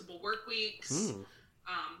 flexible work weeks.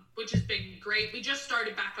 Which has been great. We just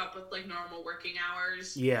started back up with, like, normal working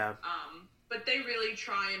hours. Yeah. But they really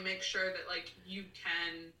try and make sure that, like, you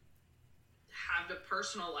can have a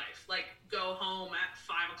personal life, like go home at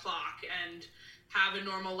 5 o'clock and have a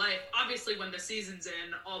normal life. Obviously, when the season's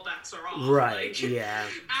in, all bets are off. Right, like, yeah.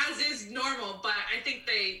 As is normal, but I think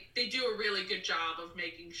they do a really good job of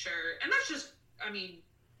making sure, and that's just, I mean,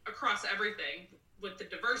 across everything, with the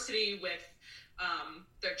diversity, with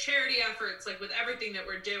their charity efforts, like with everything that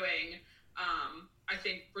we're doing, I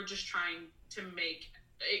think we're just trying to make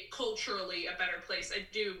it culturally a better place. I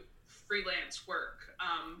do freelance work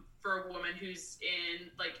for a woman who's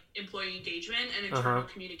in like employee engagement and internal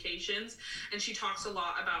communications, and she talks a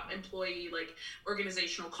lot about employee like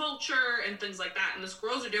organizational culture and things like that, and the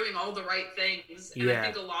Squirrels are doing all the right things, and I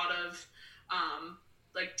think a lot of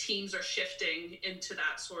like teams are shifting into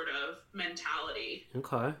that sort of mentality.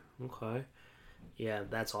 Okay, yeah,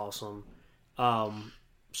 that's awesome.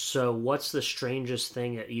 So what's the strangest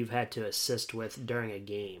thing that you've had to assist with during a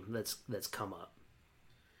game that's come up?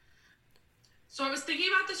 So I was thinking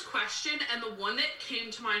about this question, and the one that came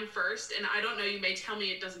to mind first, and I don't know, you may tell me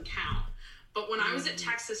it doesn't count, but when I was at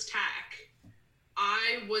Texas Tech,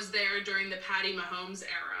 I was there during the Patty Mahomes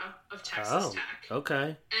era of Texas Tech.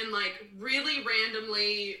 Okay. And like really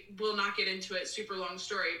randomly, we'll not get into it, super long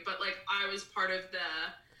story, but like I was part of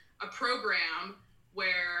a program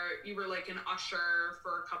where you were like an usher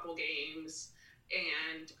for a couple games,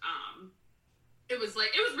 and it was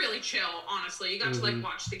really chill, honestly. You got to like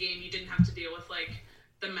watch the game. You didn't have to deal with like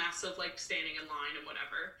the mess of like standing in line and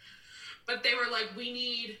whatever. But they were like, we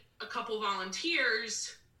need a couple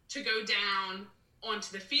volunteers to go down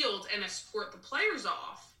onto the field and escort the players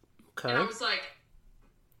off. Okay. And I was like,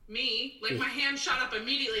 me? Like my hand shot up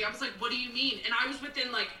immediately. I was like, what do you mean? And I was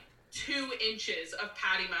within like 2 inches of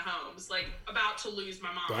Patty Mahomes, like about to lose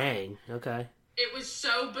my mind. Dang, okay. It was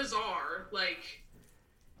so bizarre. Like,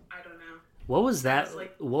 I don't know. What was that?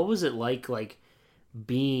 What was it like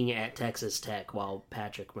being at Texas Tech while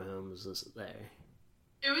Patrick Mahomes was there?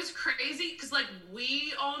 It was crazy because like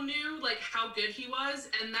we all knew like how good he was,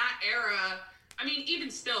 and that era, I mean, even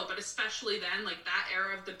still, but especially then, like that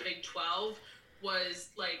era of the Big 12 was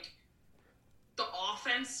like the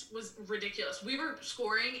offense was ridiculous. We were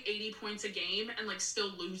scoring 80 points a game and like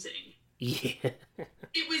still losing. Yeah.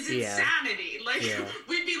 It was insanity. Like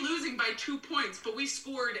we'd be losing by 2 points, but we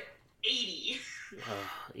scored 80.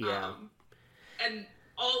 And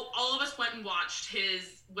all of us went and watched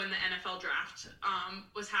when the NFL draft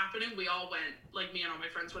was happening. We all went, like me and all my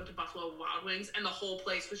friends went to Buffalo Wild Wings, and the whole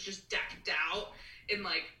place was just decked out in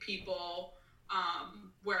like people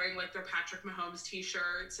wearing like their Patrick Mahomes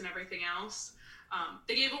t-shirts and everything else.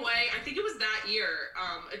 They gave away, I think it was that year,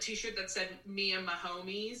 a t-shirt that said "Me and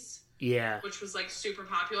Mahomies." Yeah. Which was like super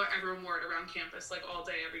popular. Everyone wore it around campus like all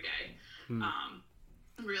day, every day.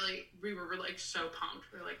 Really, we were like so pumped.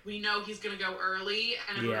 We're like, we know he's going to go early,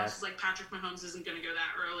 and everyone else is like, Patrick Mahomes isn't going to go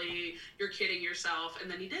that early. You're kidding yourself.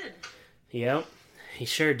 And then he did. Yep, he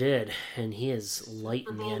sure did. And he is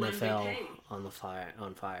lighting the NFL on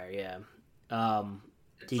fire. Yeah.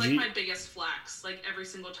 It's like my biggest flex. Like every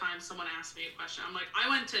single time someone asks me a question, I'm like, I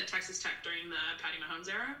went to Texas Tech during the Patty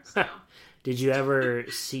Mahomes era. So. Did you ever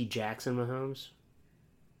see Jackson Mahomes?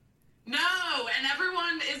 No, and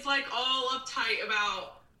everyone is like all uptight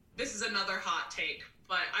about this is another hot take,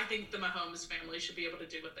 but I think the Mahomes family should be able to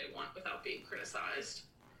do what they want without being criticized.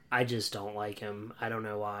 I just don't like him. I don't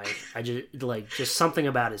know why. I just something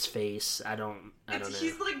about his face. I don't know.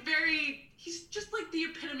 He's just like the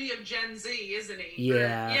epitome of Gen Z, isn't he?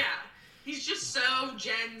 Yeah. Yeah. He's just so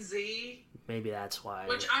Gen Z. Maybe that's why.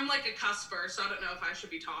 Which I'm like a cusper, so I don't know if I should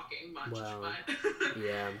be talking much. Well, but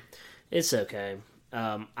yeah. It's okay.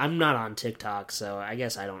 I'm not on TikTok, so I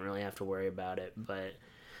guess I don't really have to worry about it, but,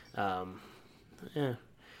 yeah.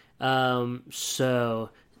 So,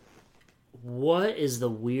 what is the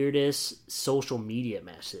weirdest social media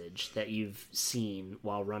message that you've seen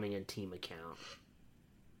while running a team account?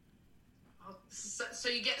 So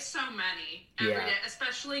you get so many every day,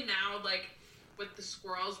 especially now, like, with the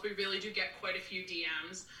Squirrels, we really do get quite a few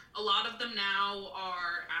DMs. A lot of them now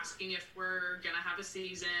are asking if we're going to have a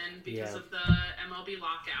season because of the MLB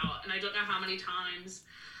lockout. And I don't know how many times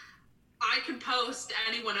I can post,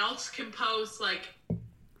 anyone else can post, like,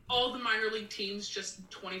 all the minor league teams just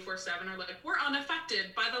 24/7 are like, we're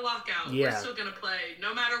unaffected by the lockout. Yeah. We're still going to play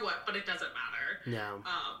no matter what, but it doesn't matter. No.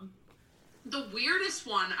 The weirdest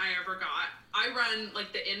one I ever got, I run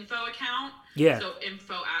like the info account. Yeah. So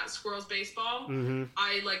info at Squirrels Baseball. Mm-hmm.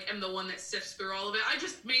 I like am the one that sifts through all of it. I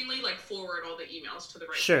just mainly like forward all the emails to the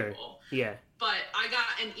right people. Yeah. But I got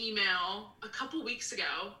an email a couple weeks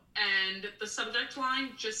ago, and the subject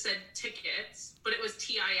line just said tickets, but it was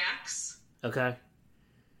TIX. Okay.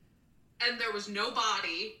 And there was no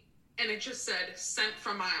body, and it just said sent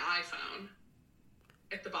from my iPhone.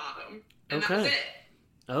 at the bottom. And that was it.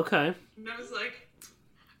 Okay. And I was like,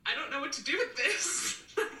 I don't know what to do with this.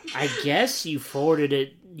 I guess you forwarded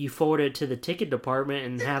it to the ticket department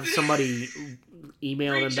and have somebody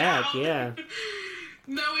email them back. Out. Yeah.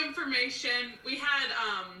 No information. We had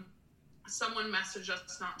someone message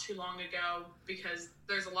us not too long ago because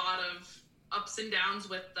there's a lot of ups and downs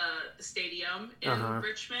with the stadium in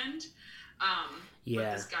Richmond.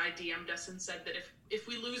 But this guy DM'd us and said that if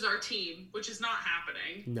we lose our team, which is not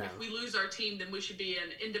happening, if we lose our team, then we should be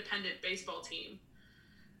an independent baseball team.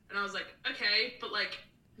 And I was like, okay, but like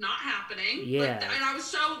not happening. Yeah. Like, and I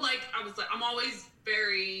was I'm always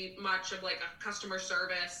very much of like a customer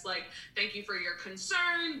service. Like, thank you for your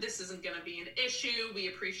concern. This isn't going to be an issue. We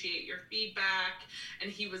appreciate your feedback.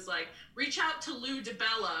 And he was like, reach out to Lou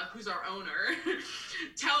DeBella, who's our owner.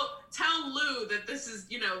 tell Lou that this is,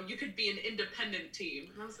 you could be an independent team.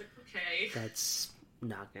 And I was like, okay. That's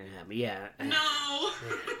not going to happen. Yeah. No.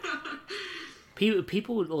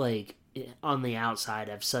 People like on the outside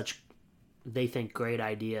have they think great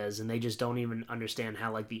ideas, and they just don't even understand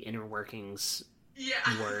how like the inner workings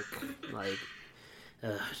work. Like,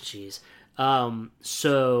 jeez.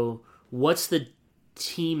 So what's the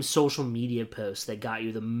team social media post that got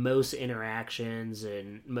you the most interactions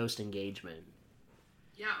and most engagement?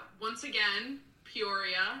 Yeah, once again,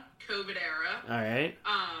 Peoria, COVID era. All right.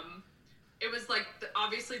 It was like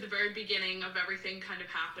obviously the very beginning of everything kind of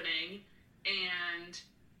happening, and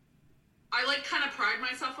I like kind of pride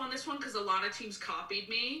myself on this one because a lot of teams copied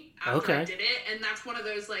me after I did it, and that's one of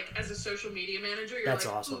those like as a social media manager, you're that's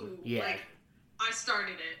like, awesome. Yeah, like I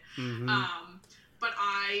started it. Mm-hmm. But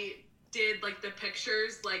I did like the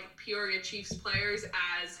pictures like Peoria Chiefs players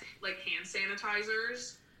as like hand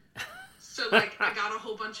sanitizers. So like I got a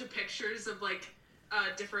whole bunch of pictures of like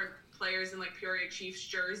different players in like Peoria Chiefs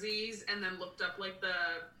jerseys, and then looked up like the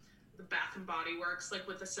Bath and Body Works like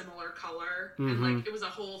with a similar color, and like it was a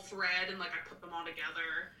whole thread, and like I put them all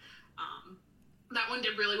together. That one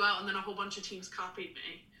did really well, and then a whole bunch of teams copied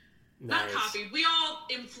me. Nice. Not copied. We all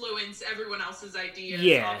influence everyone else's ideas.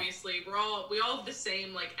 Yeah. Obviously, we all have the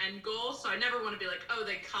same like end goal. So I never want to be like, oh,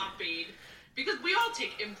 they copied, because we all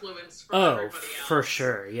take influence from everybody else. Oh, for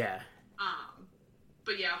sure, yeah.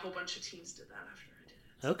 But yeah, a whole bunch of teams did that after I did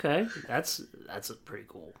it. Okay, that's pretty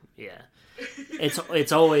cool. Yeah,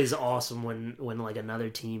 it's always awesome when like another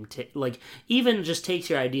team like even just takes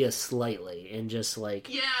your idea slightly and just like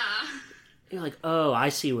you're like, oh, I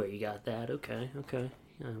see where you got that. Okay.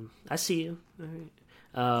 I see you.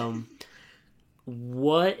 All right.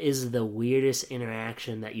 What is the weirdest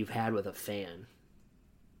interaction that you've had with a fan?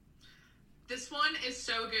 This one is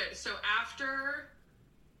so good. So after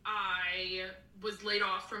I was laid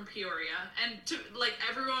off from Peoria, and to like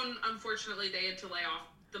everyone, unfortunately, they had to lay off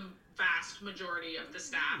the vast majority of the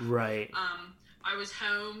staff. Right. I was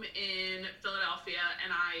home in Philadelphia,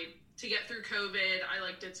 and to get through COVID, I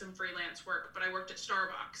like did some freelance work, but I worked at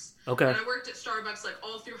Starbucks. Okay. And I worked at Starbucks like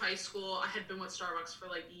all through high school. I had been with Starbucks for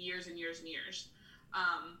like years and years and years.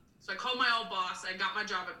 So I called my old boss. I got my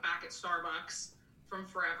job back at Starbucks from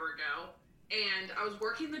forever ago. And I was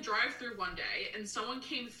working the drive-thru one day, and someone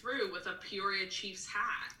came through with a Peoria Chiefs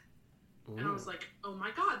hat. Ooh. And I was like, oh my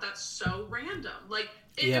God, that's so random. Like,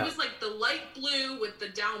 it was like the light blue with the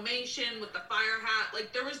Dalmatian with the fire hat.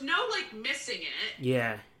 Like, there was no like missing it.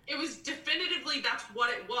 Yeah. It was definitively that's what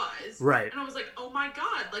it was. Right. And I was like, oh my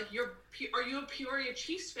God, like are you a Peoria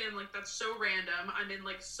Chiefs fan? Like, that's so random. I'm in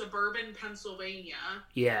like suburban Pennsylvania.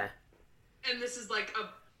 Yeah. And this is like a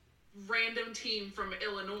random team from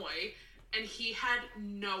Illinois. And he had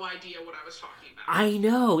no idea what I was talking about. I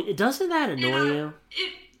know. Doesn't that annoy you?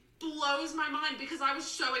 It blows my mind because I was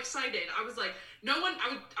so excited. I was like,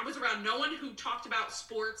 I was around no one who talked about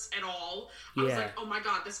sports at all. I was like, oh my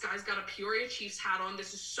God, this guy's got a Peoria Chiefs hat on.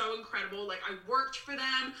 This is so incredible. Like, I worked for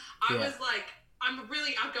them. I was like, I'm a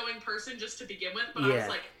really outgoing person just to begin with, but I was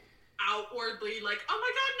like outwardly like, oh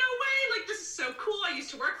my God, no way. Like, this is so cool. I used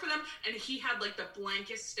to work for them. And he had like the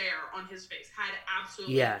blankest stare on his face. Had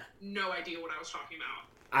absolutely no idea what I was talking about.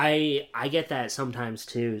 I get that sometimes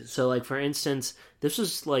too. So like, for instance, this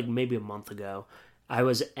was like maybe a month ago. I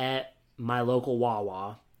was at my local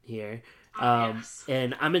Wawa here.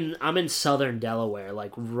 And I'm in southern Delaware,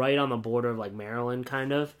 like right on the border of like Maryland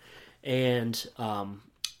kind of. And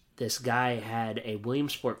this guy had a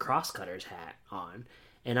Williamsport Crosscutters hat on.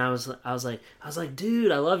 And I was like,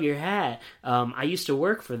 dude, I love your hat. I used to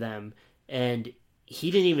work for them, and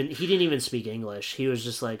he didn't even speak English. He was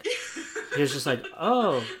just like,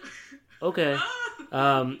 oh, okay.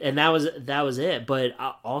 And that was it. But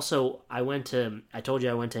I told you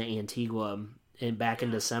I went to Antigua back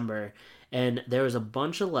in December, and there was a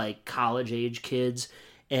bunch of like college age kids,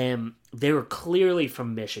 and they were clearly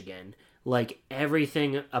from Michigan. Like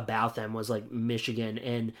everything about them was like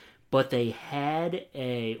Michigan, but they had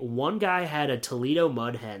one guy had a Toledo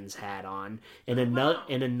Mud Hens hat on, and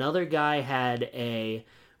another guy had a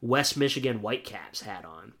West Michigan Whitecaps hat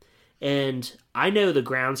on. And I know the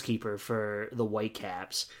groundskeeper for the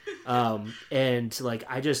Whitecaps, and like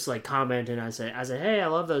I just like commented and I said, hey, I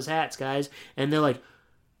love those hats, guys. And they're like,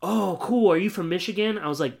 oh, cool. Are you from Michigan? I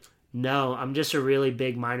was like, no, I'm just a really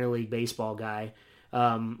big minor league baseball guy.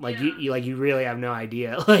 You really have no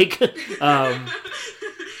idea. Like, I'm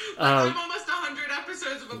almost 100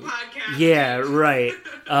 episodes of a podcast. Yeah, right.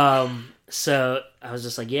 So I was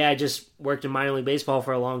just like, yeah, I just worked in minor league baseball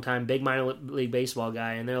for a long time, big minor league baseball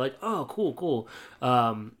guy, and they're like, oh, cool.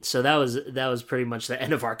 So that was pretty much the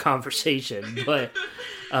end of our conversation. But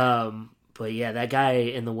yeah, that guy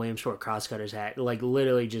in the Williamsport Crosscutters hat, like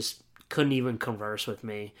literally just couldn't even converse with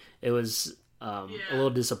me. It was a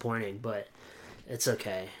little disappointing, but it's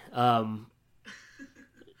okay.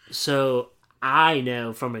 So I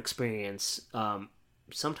know from experience,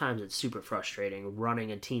 sometimes it's super frustrating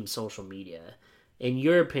running a team's social media. In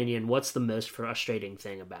your opinion, what's the most frustrating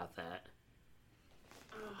thing about that?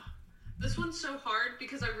 This one's so hard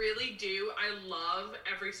because I really do. I love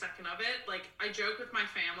every second of it. Like, I joke with my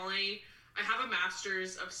family. I have a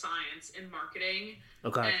master's of science in marketing.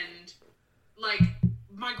 Okay. And, like,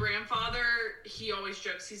 my grandfather, he always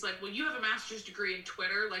jokes. He's like, well, you have a master's degree in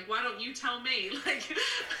Twitter. Like, why don't you tell me? Like,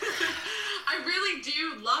 I really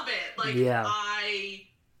do love it. Like, yeah.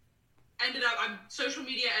 I'm social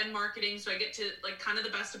media and marketing, so I get to, like, kind of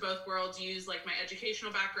the best of both worlds, use, like, my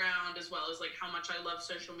educational background as well as, like, how much I love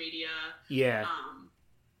social media. Yeah.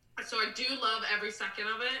 So I do love every second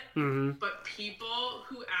of it, but people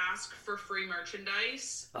who ask for free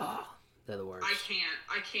merchandise... Oh, they're the worst. I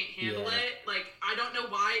can't handle it. Like, I don't know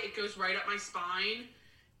why it goes right up my spine.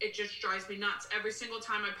 It just drives me nuts. Every single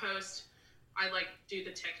time I post... I, like, do the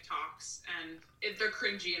TikToks, and they're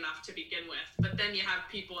cringy enough to begin with. But then you have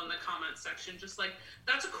people in the comment section just like,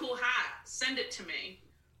 that's a cool hat. Send it to me.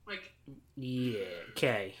 Like, yeah,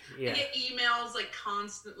 okay, yeah. I get emails, like,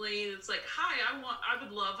 constantly. It's like, hi, I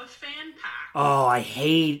would love a fan pack. Oh, I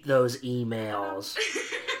hate those emails.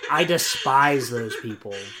 I despise those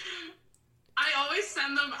people. I always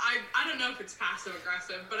send them, I don't know if it's passive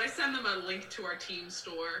aggressive, but I send them a link to our team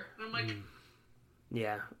store. And I'm like...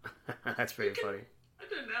 Yeah, that's pretty funny. I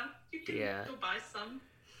don't know. You can go buy some.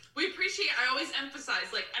 We appreciate, I always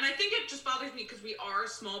emphasize, like, and I think it just bothers me because we are a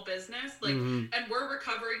small business, like, and we're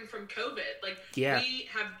recovering from COVID. Like, we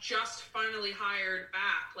have just finally hired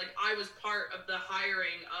back. Like, I was part of the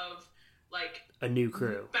hiring of, like, a new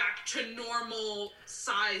crew. Back to normal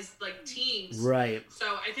sized, like, teams. Right. So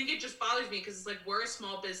I think it just bothers me because it's like, we're a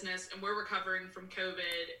small business and we're recovering from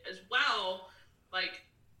COVID as well. Like,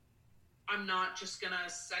 I'm not just going to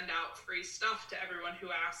send out free stuff to everyone who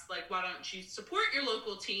asks, like, why don't you support your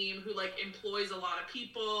local team who, like, employs a lot of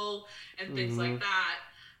people and things like that.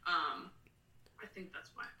 I think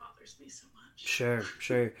that's why it bothers me so much.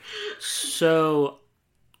 Sure. So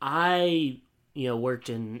I, worked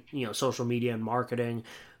in, social media and marketing,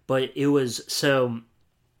 but it was, so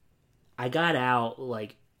I got out,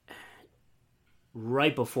 like,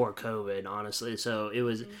 right before COVID, honestly. So it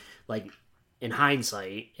was, like, in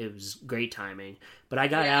hindsight, it was great timing. But I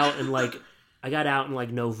got out in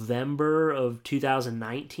like November of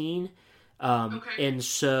 2019. And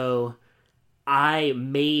so I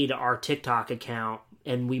made our TikTok account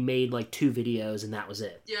and we made like 2 videos and that was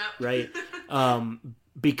it. Yeah. Right?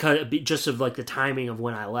 Because just of like the timing of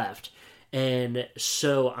when I left. And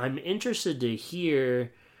so I'm interested to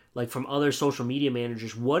hear like from other social media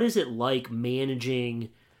managers, what is it like managing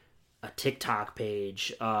a TikTok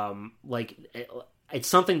page? Like, it's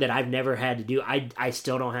something that I've never had to do. I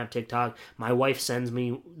still don't have TikTok. My wife sends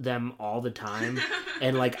me them all the time,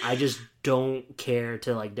 and like I just don't care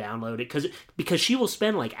to like download it because she will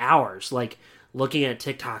spend like hours like looking at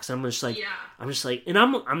TikToks. I'm just like, and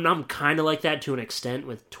I'm kind of like that to an extent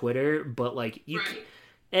with Twitter, but like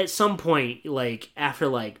at some point, like after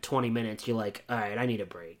like 20 minutes, you're like, all right, I need a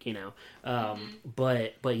break,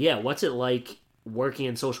 But yeah, what's it like working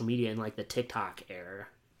in social media in like the TikTok era?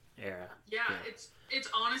 Yeah, it's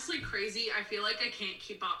honestly crazy. I feel like I can't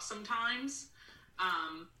keep up sometimes.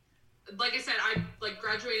 Like I said, I like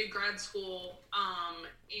graduated grad school,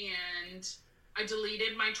 and I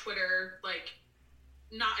deleted my Twitter, like,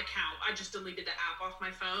 not account. I just deleted the app off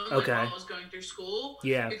my phone while I was going through school.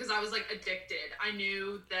 Yeah. Because I was like addicted. I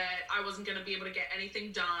knew that I wasn't going to be able to get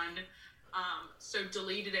anything done. So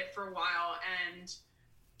deleted it for a while and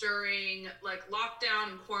during like lockdown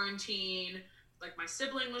and quarantine, like my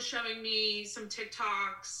sibling was showing me some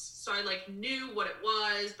TikToks, so I like knew what it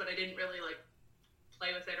was, but I didn't really like play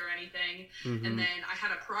with it or anything. And then I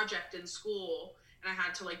had a project in school, and I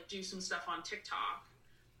had to like do some stuff on TikTok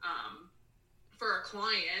for a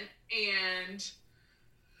client, and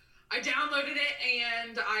I downloaded it,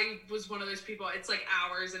 and I was one of those people, it's like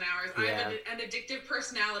hours and hours. Yeah. I have an addictive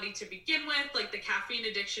personality to begin with. Like, the caffeine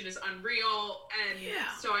addiction is unreal. And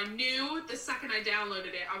so I knew the second I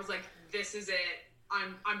downloaded it, I was like, this is it.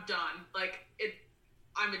 I'm done. Like,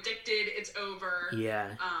 I'm addicted. It's over.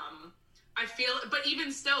 Yeah. I feel, but even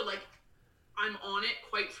still, like, I'm on it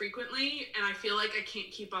quite frequently, and I feel like I can't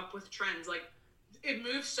keep up with trends. Like, it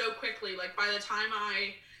moves so quickly. Like, by the time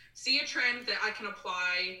I see a trend that I can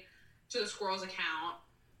apply to the Squirrels account,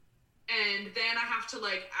 and then I have to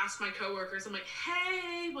like ask my coworkers, I'm like,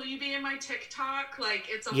 hey, will you be in my TikTok? Like,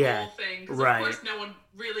 it's a whole thing, because of course no one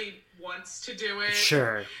really wants to do it.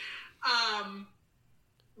 Sure.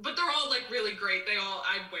 But they're all like really great.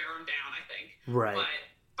 I wear them down, I think. Right. But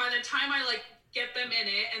by the time I like get them in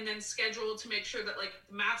it, and then schedule to make sure that like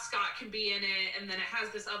the mascot can be in it, and then it has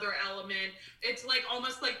this other element, it's like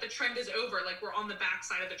almost like the trend is over. Like, we're on the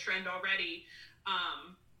backside of the trend already.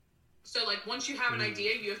 So like, once you have an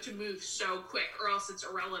idea, you have to move so quick, or else it's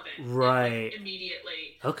irrelevant. Right. Like,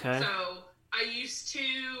 immediately. Okay. So I used to,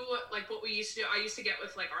 like, what we used to do, I used to get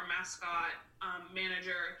with like our mascot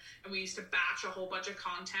manager, and we used to batch a whole bunch of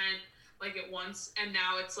content like at once, and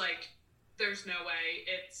now it's like, there's no way.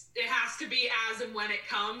 It has to be as and when it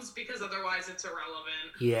comes, because otherwise it's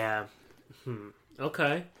irrelevant. Yeah.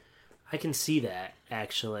 Okay. I can see that,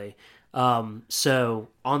 actually. So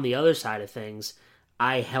on the other side of things,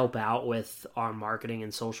 I help out with our marketing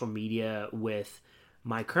and social media with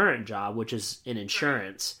my current job, which is in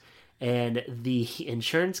insurance. And the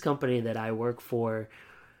insurance company that I work for,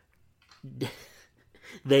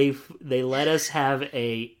 they let us have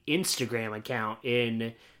a Instagram account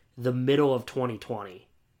in the middle of 2020.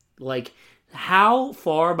 Like, how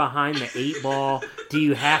far behind the 8 ball do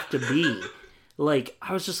you have to be? Like,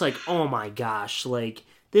 I was just like, oh my gosh, like,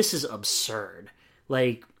 this is absurd.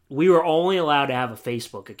 Like, we were only allowed to have a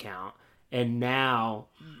Facebook account, and now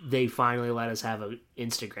they finally let us have an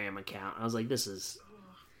Instagram account. I was like, this is,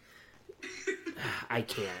 I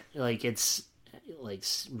can't. Like, it's like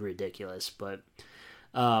ridiculous. But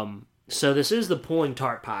so this is the Pulling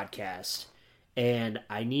Tarp podcast, and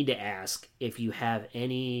I need to ask if you have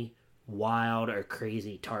any wild or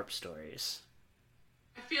crazy tarp stories.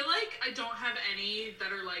 I feel like I don't have any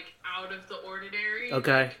that are like out of the ordinary.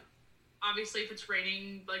 Okay. Like, obviously, if it's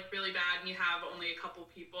raining like really bad and you have only a couple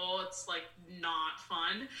people, it's like not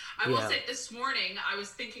fun. I will say, this morning I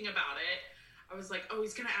was thinking about it. I was like, oh,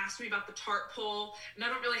 he's gonna ask me about the tarp pole, and I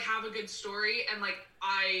don't really have a good story. And like,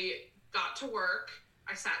 I got to work,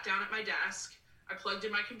 I sat down at my desk, I plugged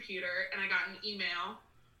in my computer, and I got an email,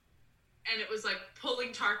 and it was like,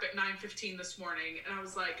 pulling tarp at 9:15 this morning, and I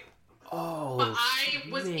was like, oh, but I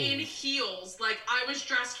was in heels. Like, I was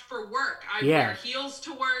dressed for work. I wear heels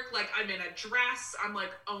to work. Like, I'm in a dress. I'm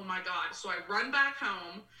like, oh my God. So I run back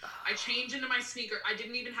home. I change into my sneaker. I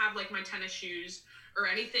didn't even have like my tennis shoes or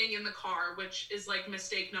anything in the car, which is like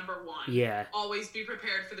mistake number one. Yeah. Always be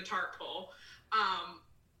prepared for the tarp pole.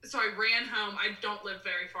 So I ran home. I don't live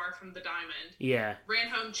very far from the Diamond. Yeah. Ran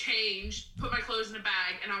home, changed, put my clothes in a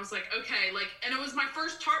bag, and I was like, okay, like, and it was my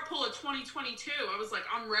first tarp pull of 2022. I was like,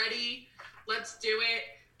 I'm ready. Let's do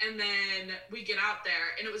it. And then we get out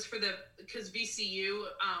there, and it was because VCU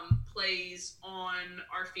plays on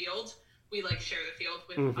our field. We like share the field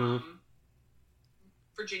with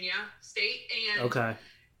Virginia State, and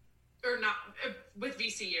or not with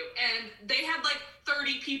VCU, and they had like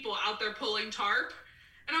 30 people out there pulling tarp.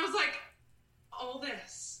 And I was like, all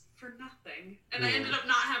this for nothing. And I ended up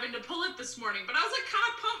not having to pull it this morning. But I was like kind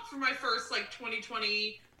of pumped for my first like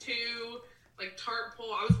 2022 like tarp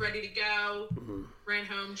pull. I was ready to go. Ran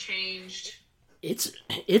home, changed. It's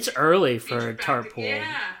early for a tarp pull.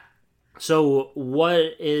 Yeah. So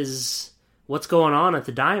what's going on at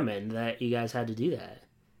the Diamond that you guys had to do that?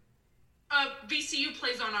 VCU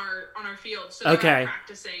plays on our field, so they're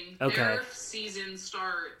practicing. Their season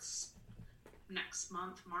starts next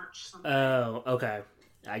month, March something. Oh, okay.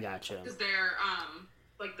 I gotcha. Because they're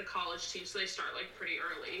like the college team, so they start like pretty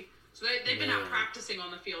early. So they've been out practicing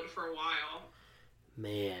on the field for a while.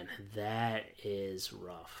 Man, that is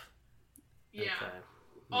rough. Yeah. Okay.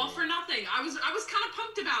 All for nothing. I was kind of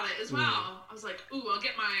pumped about it as well. I was like, ooh, I'll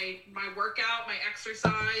get my workout, my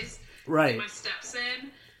exercise, get my steps in.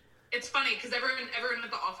 It's funny because everyone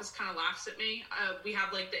at the office kind of laughs at me. We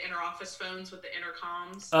have like the inter-office phones with the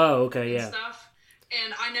intercoms. Oh, okay, and stuff.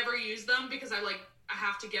 and I never use them because I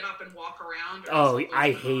have to get up and walk around. Oh,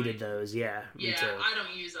 I hated those. Yeah, me too. I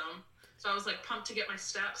don't use them. So I was like pumped to get my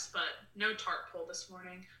steps, but no tart pull this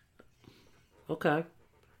morning. Okay.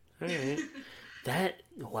 All right.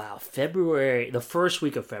 February, the first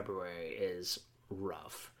week of February is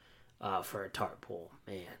rough for a tart pull,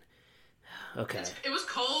 man. Okay. It was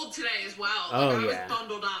cold today as well. I was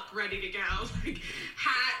bundled up, ready to go.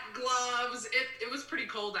 Hat, gloves. It was pretty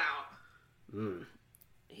cold out.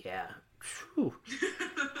 Yeah. Whew.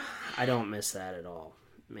 I don't miss that at all,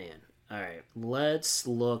 man. All right, let's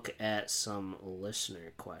look at some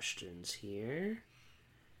listener questions here.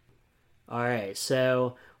 All right,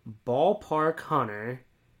 so Ballpark Hunter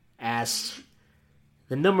asked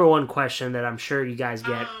the number one question that I'm sure you guys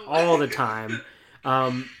get all the time.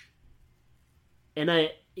 And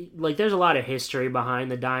there's a lot of history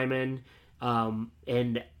behind the diamond.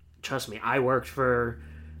 And trust me, I worked for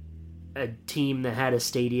a team that had a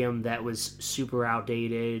stadium that was super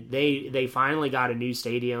outdated. They finally got a new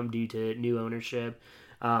stadium due to new ownership.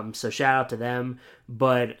 So shout out to them.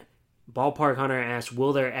 But Ballpark Hunter asked,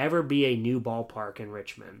 will there ever be a new ballpark in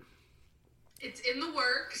Richmond? It's in the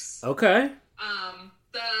works. Okay.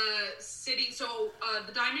 The city,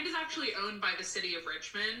 the diamond is actually owned by the city of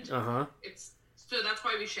Richmond. So that's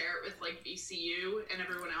why we share it with VCU and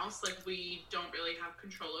everyone else. We don't really have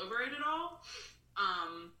control over it at all.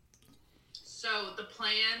 So the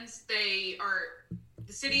plans, the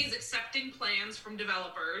city is accepting plans from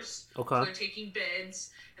developers. Okay. So they're taking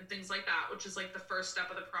bids and things like that, which is the first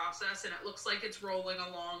step of the process. And it looks like it's rolling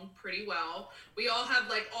along pretty well. We all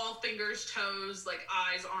have all fingers, toes,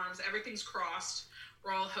 eyes, arms, everything's crossed.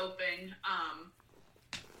 We're all hoping.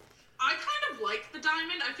 I kind of like the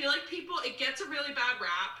diamond. I feel like it gets a really bad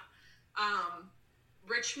rap.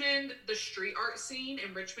 Richmond, the street art scene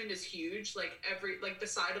in Richmond is huge. The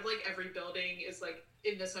side of every building is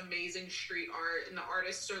in this amazing street art, and the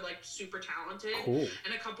artists are super talented. Cool.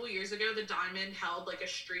 And a couple years ago, the Diamond held a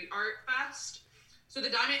street art fest. So the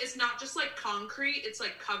Diamond is not just concrete; it's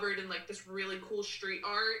covered in this really cool street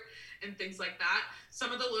art and things like that.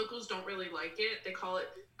 Some of the locals don't really like it. They call it.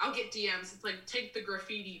 I'll get DMs. It's take the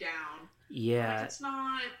graffiti down. Yeah. It's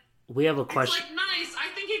not. We have a question. It's nice. I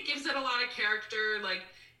think it gives it a lot of character.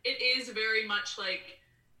 It is very much late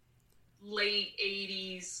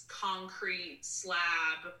 80s concrete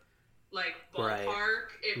slab ballpark. Right.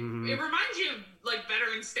 It reminds you of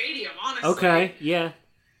Veterans Stadium, honestly. Okay, yeah.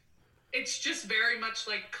 It's just very much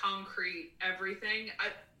concrete everything.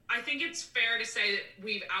 I think it's fair to say that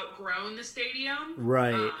we've outgrown the stadium.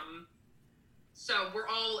 Right. So we're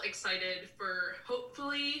all excited for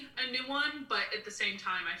hopefully a new one, but at the same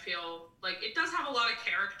time, I feel it does have a lot of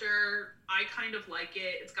character. I kind of like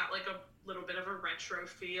it. It's got a little bit of a retro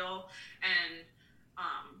feel, and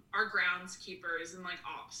our groundskeepers and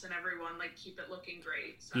ops and everyone keep it looking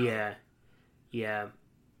great. So. Yeah,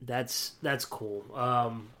 that's cool.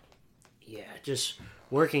 Just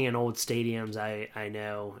working in old stadiums, I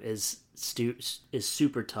know is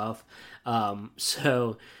super tough.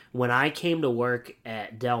 So when I came to work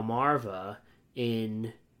at Delmarva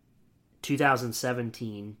in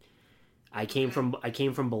 2017, I came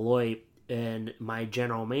from Beloit, and my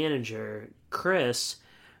general manager Chris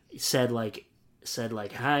said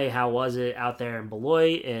hi, how was it out there in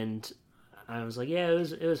Beloit? And I was like, yeah,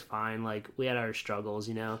 it was fine. We had our struggles,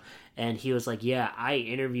 And he was like, yeah, I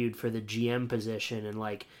interviewed for the GM position in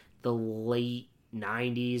the late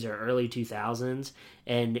 90s or early 2000s,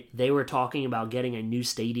 and they were talking about getting a new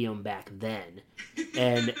stadium back then,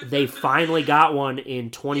 and they finally got one in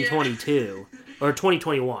 2022 or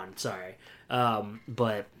 2021. Sorry,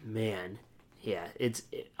 but man, yeah,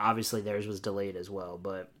 obviously theirs was delayed as well,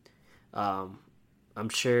 but I'm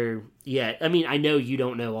sure. Yeah, I mean, I know you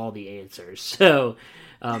don't know all the answers, so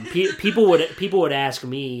people would ask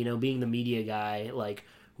me, being the media guy,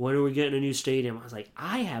 when are we getting a new stadium? I was like,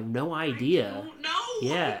 I have no idea. I don't know.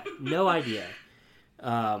 Yeah, no idea.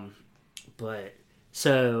 But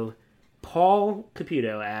so Paul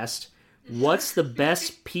Caputo asked, "What's the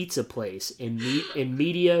best pizza place in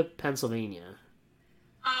Media, Pennsylvania?"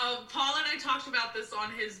 Paul and I talked about this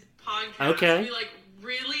on his podcast. Okay. We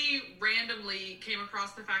really randomly came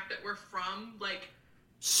across the fact that we're from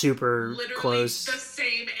super literally close, the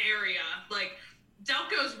same area.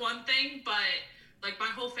 Delco's one thing, but my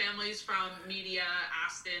whole family's from Media,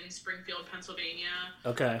 Aston, Springfield, Pennsylvania.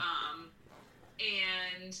 Okay.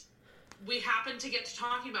 And we happened to get to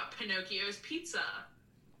talking about Pinocchio's Pizza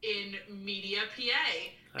in Media,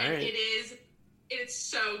 PA. And right. it's It's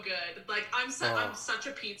so good. Like, I'm such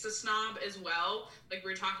a pizza snob as well. Like,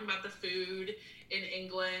 we were talking about the food in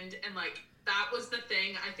England, and, like, that was the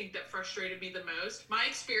thing I think that frustrated me the most. My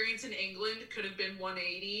experience in England could have been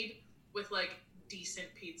 180'd with, like, decent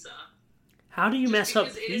pizza. How do you mess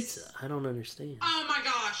up pizza? I don't understand. Oh my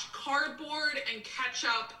gosh, cardboard and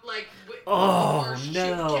ketchup, like... Oh,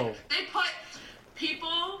 no. They put...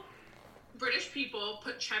 British people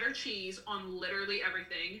put cheddar cheese on literally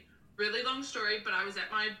everything. Really long story, but I was at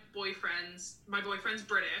my boyfriend's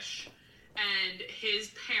British, and his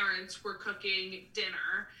parents were cooking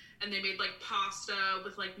dinner, and they made, like, pasta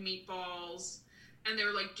with, like, meatballs, and they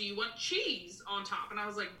were like, do you want cheese on top? And I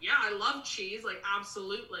was like, yeah, I love cheese, like,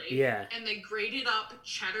 absolutely. Yeah. And they grated up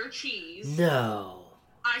cheddar cheese. No.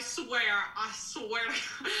 I swear.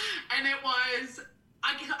 And it was,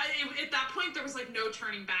 at that point, there was, like, no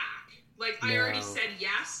turning back. Like, I already said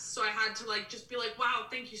yes, so I had to, like, just be like, wow,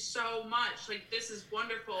 thank you so much. Like, this is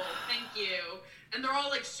wonderful. Thank you. And they're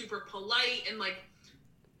all, like, super polite, and, like,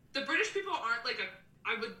 the British people aren't, like,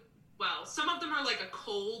 some of them are, like, a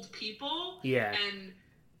cold people. Yeah. And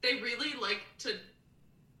they really like to,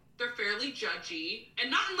 they're fairly judgy,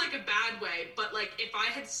 and not in, like, a bad way, but, like, if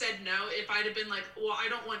I had said no, if I'd have been like, well, I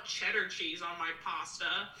don't want cheddar cheese on my pasta,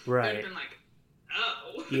 right, they'd have been like,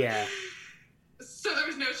 oh. Yeah. So there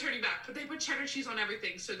was no turning back, but they put cheddar cheese on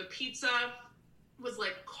everything. So the pizza was,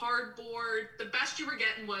 like, cardboard. The best you were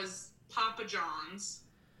getting was Papa John's.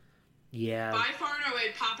 Yeah. By far and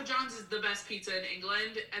away, Papa John's is the best pizza in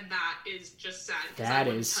England, and that is just sad. That I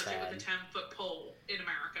wouldn't is touch sad. it with a 10-foot pole in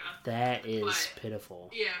America. That is pitiful.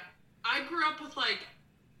 Yeah. I grew up with, like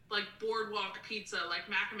Boardwalk pizza, like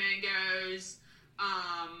Macamango's,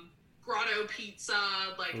 Grotto pizza,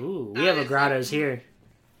 like... Ooh, we have a Grotto's here.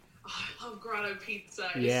 Oh, I love Grotto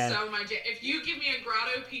pizza. It's so my jam. If you give me a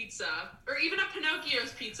Grotto pizza, or even a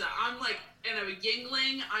Pinocchio's pizza, I'm like, and a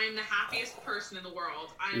Yuengling, I'm the happiest person in the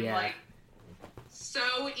world. I'm like,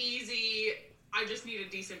 so easy. I just need a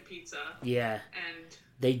decent pizza. Yeah. And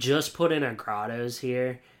they just put in a Grotto's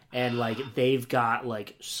here, and, like, they've got,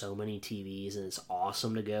 like, so many TVs, and it's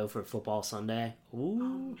awesome to go for football Sunday.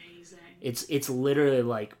 Ooh. Amazing. It's literally,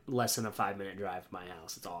 like, less than a 5-minute drive from my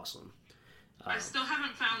house. It's awesome. I still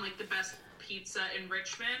haven't found, like, the best pizza in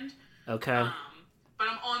Richmond. Okay. But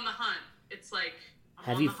I'm on the hunt. It's like,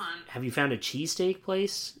 I'm on the hunt. Have you found a cheesesteak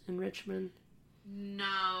place in Richmond?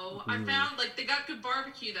 No. I found, like, they got good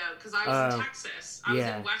barbecue, though, because I was in Texas. I was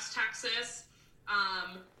in West Texas.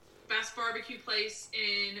 Best barbecue place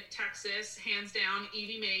in Texas, hands down,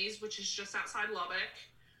 Evie Mae's, which is just outside Lubbock.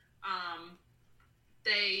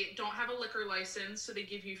 They don't have a liquor license, so they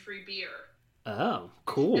give you free beer. Oh,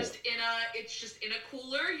 cool. It's just in a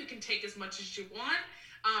cooler. You can take as much as you want.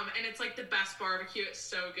 And it's, like, the best barbecue. It's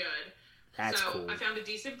so good. That's cool. I found a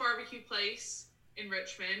decent barbecue place in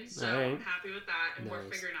Richmond, so I'm happy with that, and we're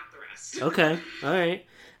figuring out the rest. Okay, all right.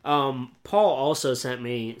 Paul also sent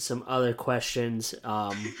me some other questions,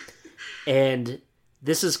 and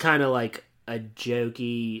this is kind of like a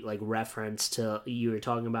jokey, like, reference to, you were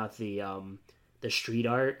talking about the street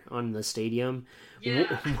art on the stadium.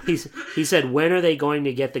 Yeah. He said, when are they going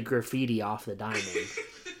to get the graffiti off the diamond?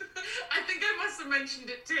 I think I must have mentioned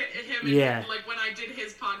it to him, like, when I did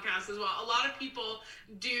his podcast as well. A lot of people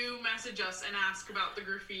do message us and ask about the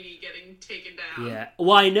graffiti getting taken down. Yeah.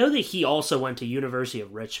 Well, I know that he also went to University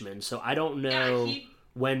of Richmond, so I don't know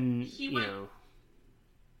when, he went,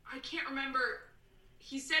 I can't remember.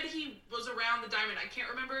 He said he was around the diamond. I can't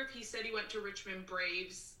remember if he said he went to Richmond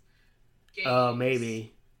Braves games. Oh,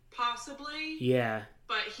 maybe. Possibly. Yeah.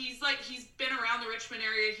 But he's been around the Richmond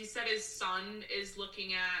area. He said his son is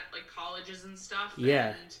looking at, like, colleges and stuff.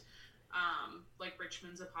 Yeah. And, like,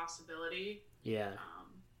 Richmond's a possibility. Yeah.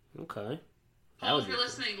 Okay. Paul, if you're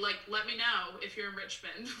listening, like, let me know if you're in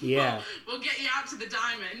Richmond. Yeah. We'll get you out to the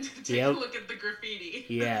diamond to take a look at the graffiti.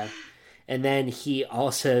 Yeah. And then he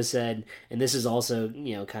also said, and this is also,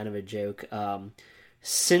 kind of a joke,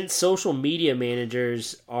 since social media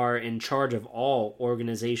managers are in charge of all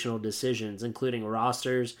organizational decisions, including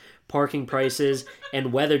rosters, parking prices,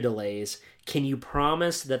 and weather delays, can you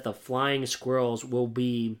promise that the Flying Squirrels will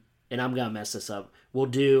be, and I'm going to mess this up, will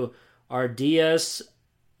do our Dias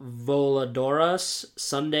Voladoras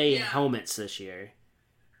Sunday helmets this year?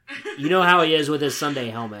 You know how he is with his Sunday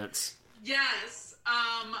helmets. Yes.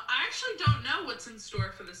 I actually don't know what's in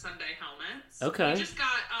store for the Sunday helmets. Okay. We just got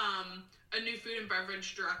a new food and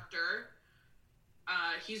beverage director.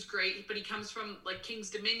 He's great, but he comes from, like, King's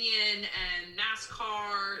Dominion and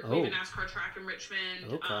NASCAR. We have a NASCAR track in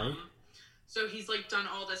Richmond. Okay. So he's, like, done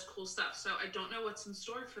all this cool stuff. So I don't know what's in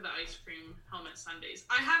store for the ice cream helmet Sundays.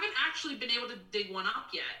 I haven't actually been able to dig one up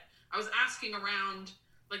yet. I was asking around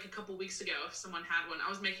like a couple weeks ago if someone had one. I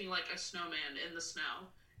was making like a snowman in the snow,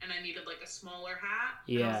 and I needed like a smaller hat.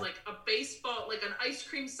 Yeah. And I was like, a baseball, like an ice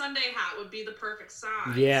cream sundae hat would be the perfect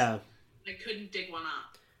size. Yeah. I couldn't dig one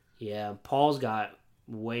up. Yeah, Paul's got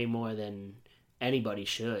way more than anybody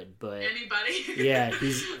should, but yeah,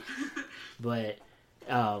 he's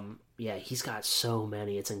got so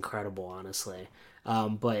many. It's incredible, honestly.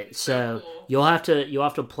 But so cool. you'll have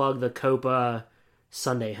to plug the Copa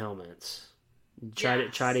Sunday helmets.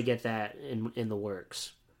 Try to get that in the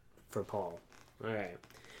works for Paul. All right.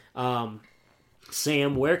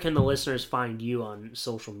 Sam, where can the listeners find you on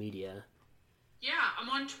social media? Yeah, I'm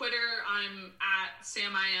on Twitter. I'm at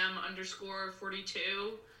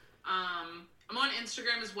SamIam_42. I'm on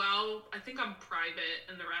Instagram as well. I think I'm private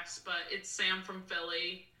and the rest, but it's Sam from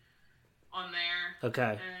Philly on there.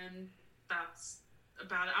 Okay. And that's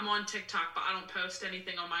about it. I'm on TikTok, but I don't post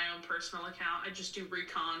anything on my own personal account. I just do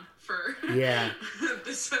recon for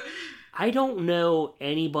this. I don't know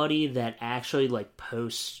anybody that actually like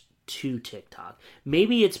posts to TikTok.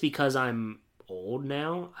 Maybe it's because I'm old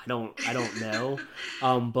now. I don't know.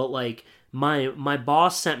 But like my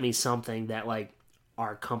boss sent me something that like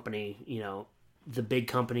our company, the big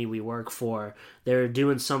company we work for, they're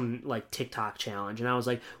doing some like TikTok challenge, and I was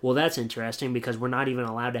like, well, that's interesting because we're not even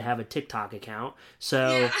allowed to have a TikTok account.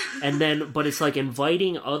 So but it's like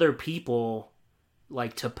inviting other people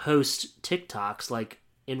like to post TikToks like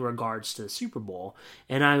in regards to the Super Bowl,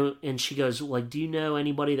 and she goes like, do you know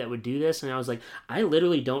anybody that would do this? And I was like, I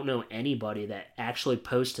literally don't know anybody that actually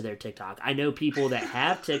posts to their TikTok. I know people that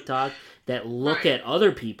have TikTok that look at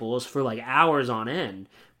other people's for like hours on end,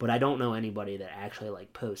 but I don't know anybody that actually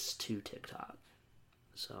like posts to TikTok.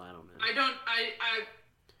 So I don't know. I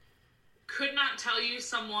could not tell you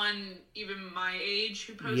someone even my age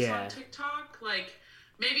who posts on TikTok. Like,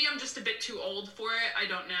 maybe I'm just a bit too old for it. I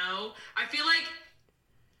don't know. I feel like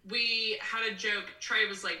we had a joke. Trey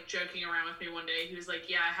was like joking around with me one day. He was like,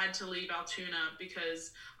 yeah, I had to leave Altoona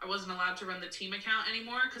because I wasn't allowed to run the team account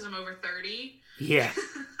anymore because I'm over 30. Yeah.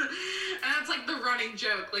 And that's like the running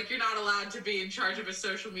joke. Like, you're not allowed to be in charge of a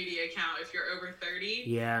social media account if you're over 30.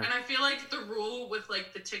 Yeah. And I feel like the rule with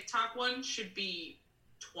like the TikTok one should be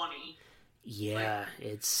 20. Yeah,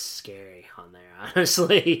 it's scary on there,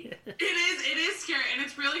 honestly. It is scary, and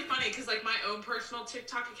it's really funny because like my own personal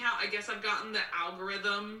TikTok account, I guess I've gotten the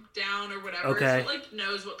algorithm down or whatever, okay. So it like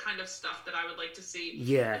knows what kind of stuff that I would like to see.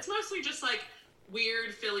 Yeah, it's mostly just like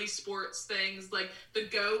weird Philly sports things, like the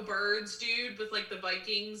Go Birds dude with like the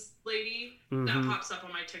Vikings lady that pops up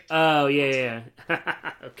on my TikTok. Oh yeah.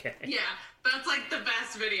 Okay. Yeah, that's like the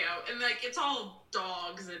best video, and like it's all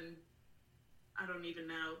dogs and I don't even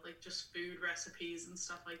know, like just food recipes and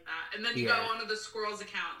stuff like that. And then you go onto the Squirrels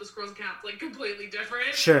account. The Squirrels account's like completely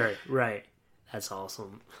different. Sure, right. That's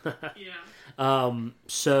awesome. Yeah.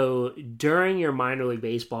 So during your minor league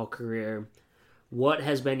baseball career, what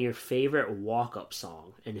has been your favorite walk-up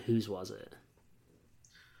song, and whose was it?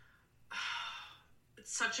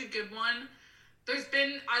 It's such a good one.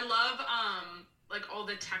 I love like all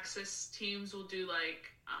the Texas teams will do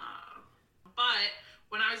like but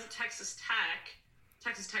when I was at Texas Tech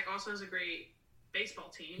also has a great baseball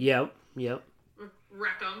team. Yep.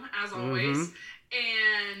 Wreck 'em, as always.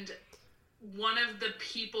 And one of the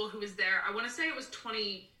people who was there, I want to say it was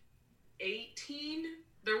 2018,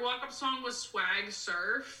 their walk-up song was Swag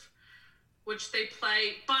Surf, which they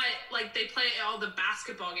play, but like they play all the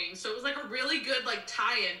basketball games. So it was like a really good like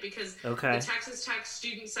tie-in because the Texas Tech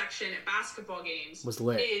student section at basketball games was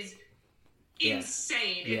lit. Is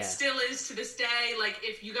insane. It still is to this day. Like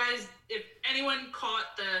if anyone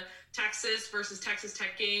caught the Texas versus Texas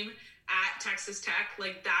Tech game at Texas Tech,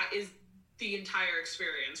 like that is the entire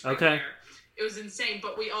experience right there. It was insane.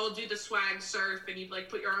 But we all do the swag surf and you like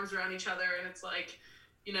put your arms around each other and it's like,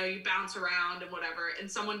 you bounce around and whatever.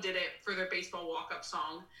 And someone did it for their baseball walk-up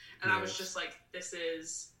song. And I was just like, this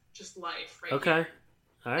is just life right here.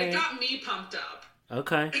 All right. It got me pumped up.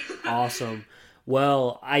 Okay. Awesome.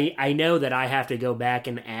 Well, I know that I have to go back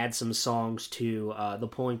and add some songs to the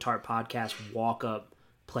Pulling Tarp Podcast walk-up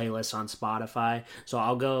playlist on Spotify. So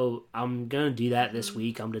I'm going to do that this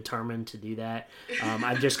week. I'm determined to do that.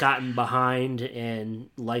 I've just gotten behind and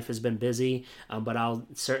life has been busy, but I'll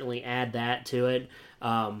certainly add that to it.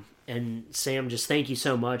 And Sam, just thank you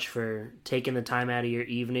so much for taking the time out of your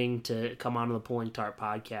evening to come on to the Pulling Tarp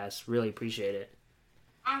Podcast. Really appreciate it.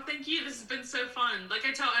 Oh, thank you. This has been so fun. Like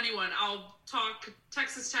I tell anyone, I'll talk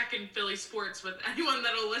Texas Tech and Philly sports with anyone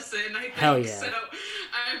that'll listen, I think. Hell yeah. So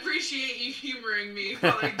I appreciate you humoring me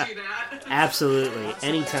while I do that. Absolutely.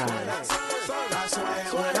 Anytime.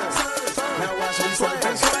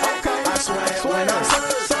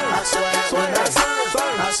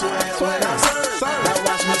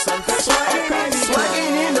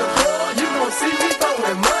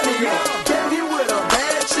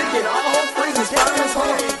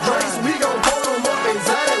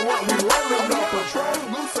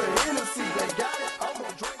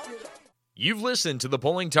 You've listened to the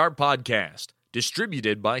Pulling Tarp Podcast,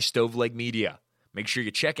 distributed by Stoveleg Media. Make sure you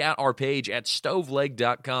check out our page at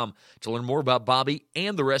stoveleg.com to learn more about Bobby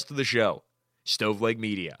and the rest of the show. Stoveleg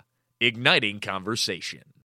Media, igniting conversation.